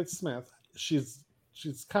Pinkett Smith, she's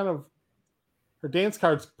kind of, her dance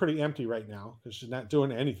card's pretty empty right now because she's not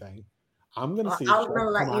doing anything. I'm going to see. I'm going to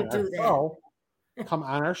let you do that. Come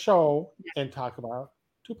on our show and talk about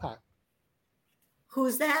Tupac.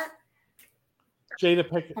 Who's that? Jada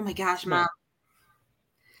Pinkett. Oh my gosh, Mom.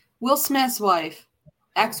 Will Smith's wife,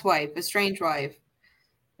 ex-wife, estranged wife.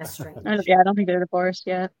 Estranged. Yeah, I don't think they're divorced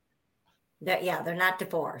yet. They're not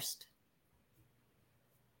divorced.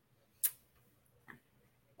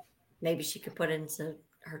 Maybe she could put into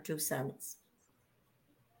her 2 cents.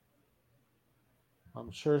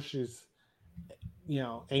 I'm sure she's,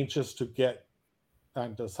 anxious to get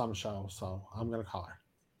onto some show, so I'm going to call her.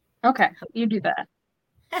 Okay, you do that.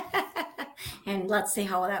 And let's see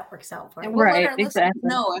how that works out for And you. we'll let Right, our listeners exactly.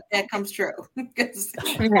 know if that comes true. Because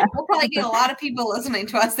Yeah. we'll probably get a lot of people listening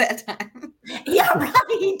to us that time. Yeah,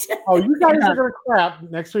 right. Oh, you guys Yeah. are going to clap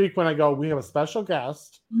next week when I go, we have a special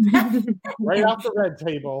guest right off the red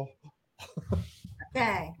table.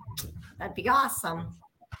 Okay. That'd be awesome.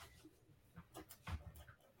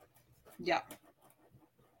 Yeah.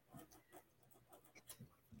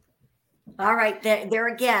 All right, there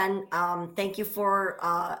again. Thank you for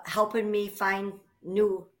helping me find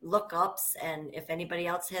new lookups. And if anybody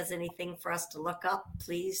else has anything for us to look up,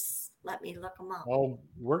 please let me look them up. Oh,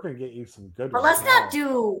 we're going to get you some good But ones.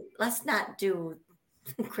 let's not do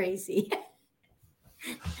crazy.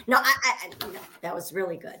 No, no, that was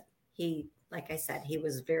really good. He, like I said, he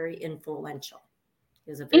was very influential.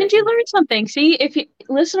 He was a very And you learned something. See, if you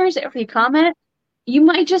listeners, if you comment, you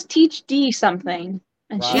might just teach Dee something,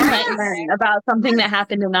 and she Right. might learn about something that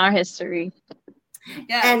happened in our history.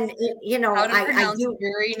 Yes. And you know, How to I pronounce do. a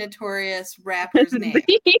very notorious rapper's name.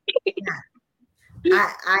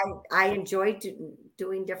 I enjoyed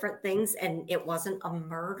doing different things, and it wasn't a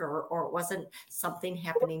murder or it wasn't something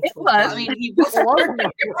happening It to was. a I mean, baby. he was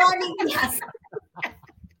I mean, yes.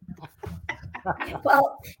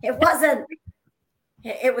 Well, it wasn't.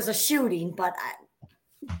 It was a shooting, but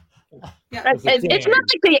yeah. It's not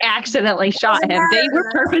like they accidentally shot him. They were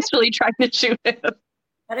purposefully trying to shoot him.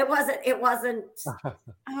 but it wasn't. It wasn't.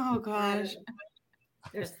 Oh gosh.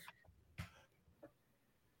 There's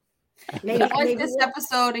If maybe, you like maybe this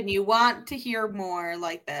episode and you want to hear more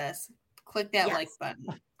like this, click that Yes. like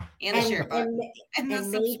button and the share button and the and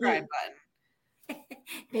subscribe button.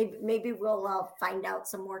 maybe we'll find out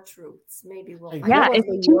some more truths. Maybe we'll. Find Yeah, out. if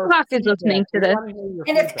Tupac is listening to this,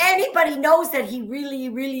 And if anybody knows that he really,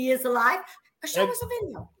 really is alive, show us a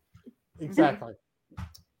video. Exactly.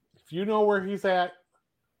 If you know where he's at,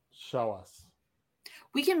 show us.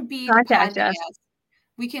 We can be the Contact podcast. us.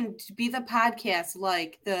 We can be the podcast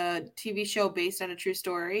like the TV show based on a true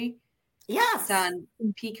story. Yes. It's on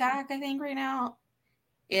Peacock, I think, right now.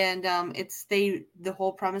 And the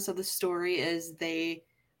whole premise of the story is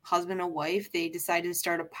husband and wife, they decided to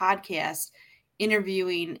start a podcast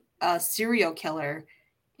interviewing a serial killer,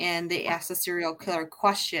 and they ask the serial killer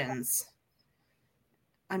questions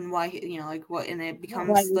on why, like what, and it becomes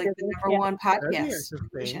like the number one podcast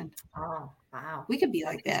station. Oh, wow. We could be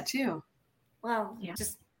like that too. Well,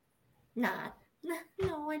 just not.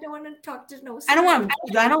 No, I don't want to talk to no. I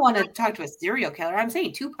don't want to talk to a serial killer. I'm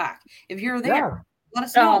saying Tupac. If you're there, let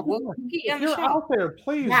us know. We'll get you on If the you're show. out there,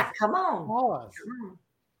 please. Yeah, come on. Call us.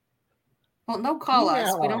 Well, no, call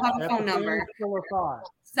us. We don't have a phone number.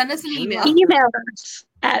 Send us an email. email us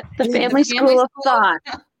at the Family School of Thought.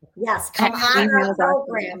 Yes, come on our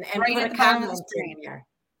program and Right put at a the bottom of the comment screen. in there.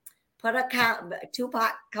 Put a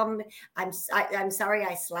Tupac. Come. I'm sorry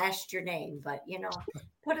I slashed your name, but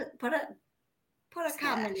put a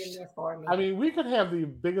comment in there for me. I mean, we could have the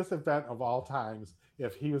biggest event of all times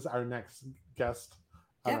if he was our next guest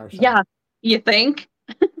on our show. Yeah, you think?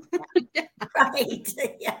 Right.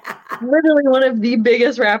 Yeah. Literally one of the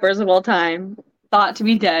biggest rappers of all time, thought to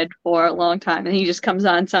be dead for a long time, and he just comes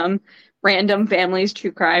on some random family's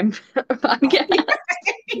true crime podcast.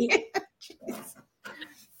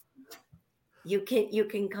 You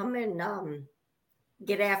can come and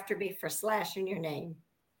get after me for slashing your name.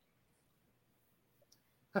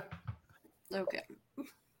 Okay.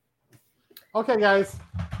 Okay, guys.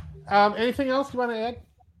 Anything else you want to add?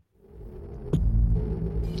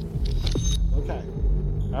 Okay.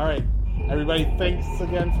 All right. Everybody, thanks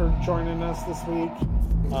again for joining us this week.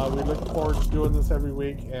 We look forward to doing this every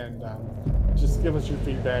week, and just give us your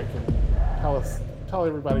feedback and tell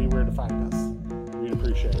everybody where to find us. We'd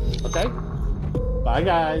appreciate it. Okay? Bye,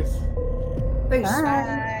 guys. Peace.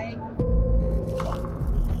 Bye.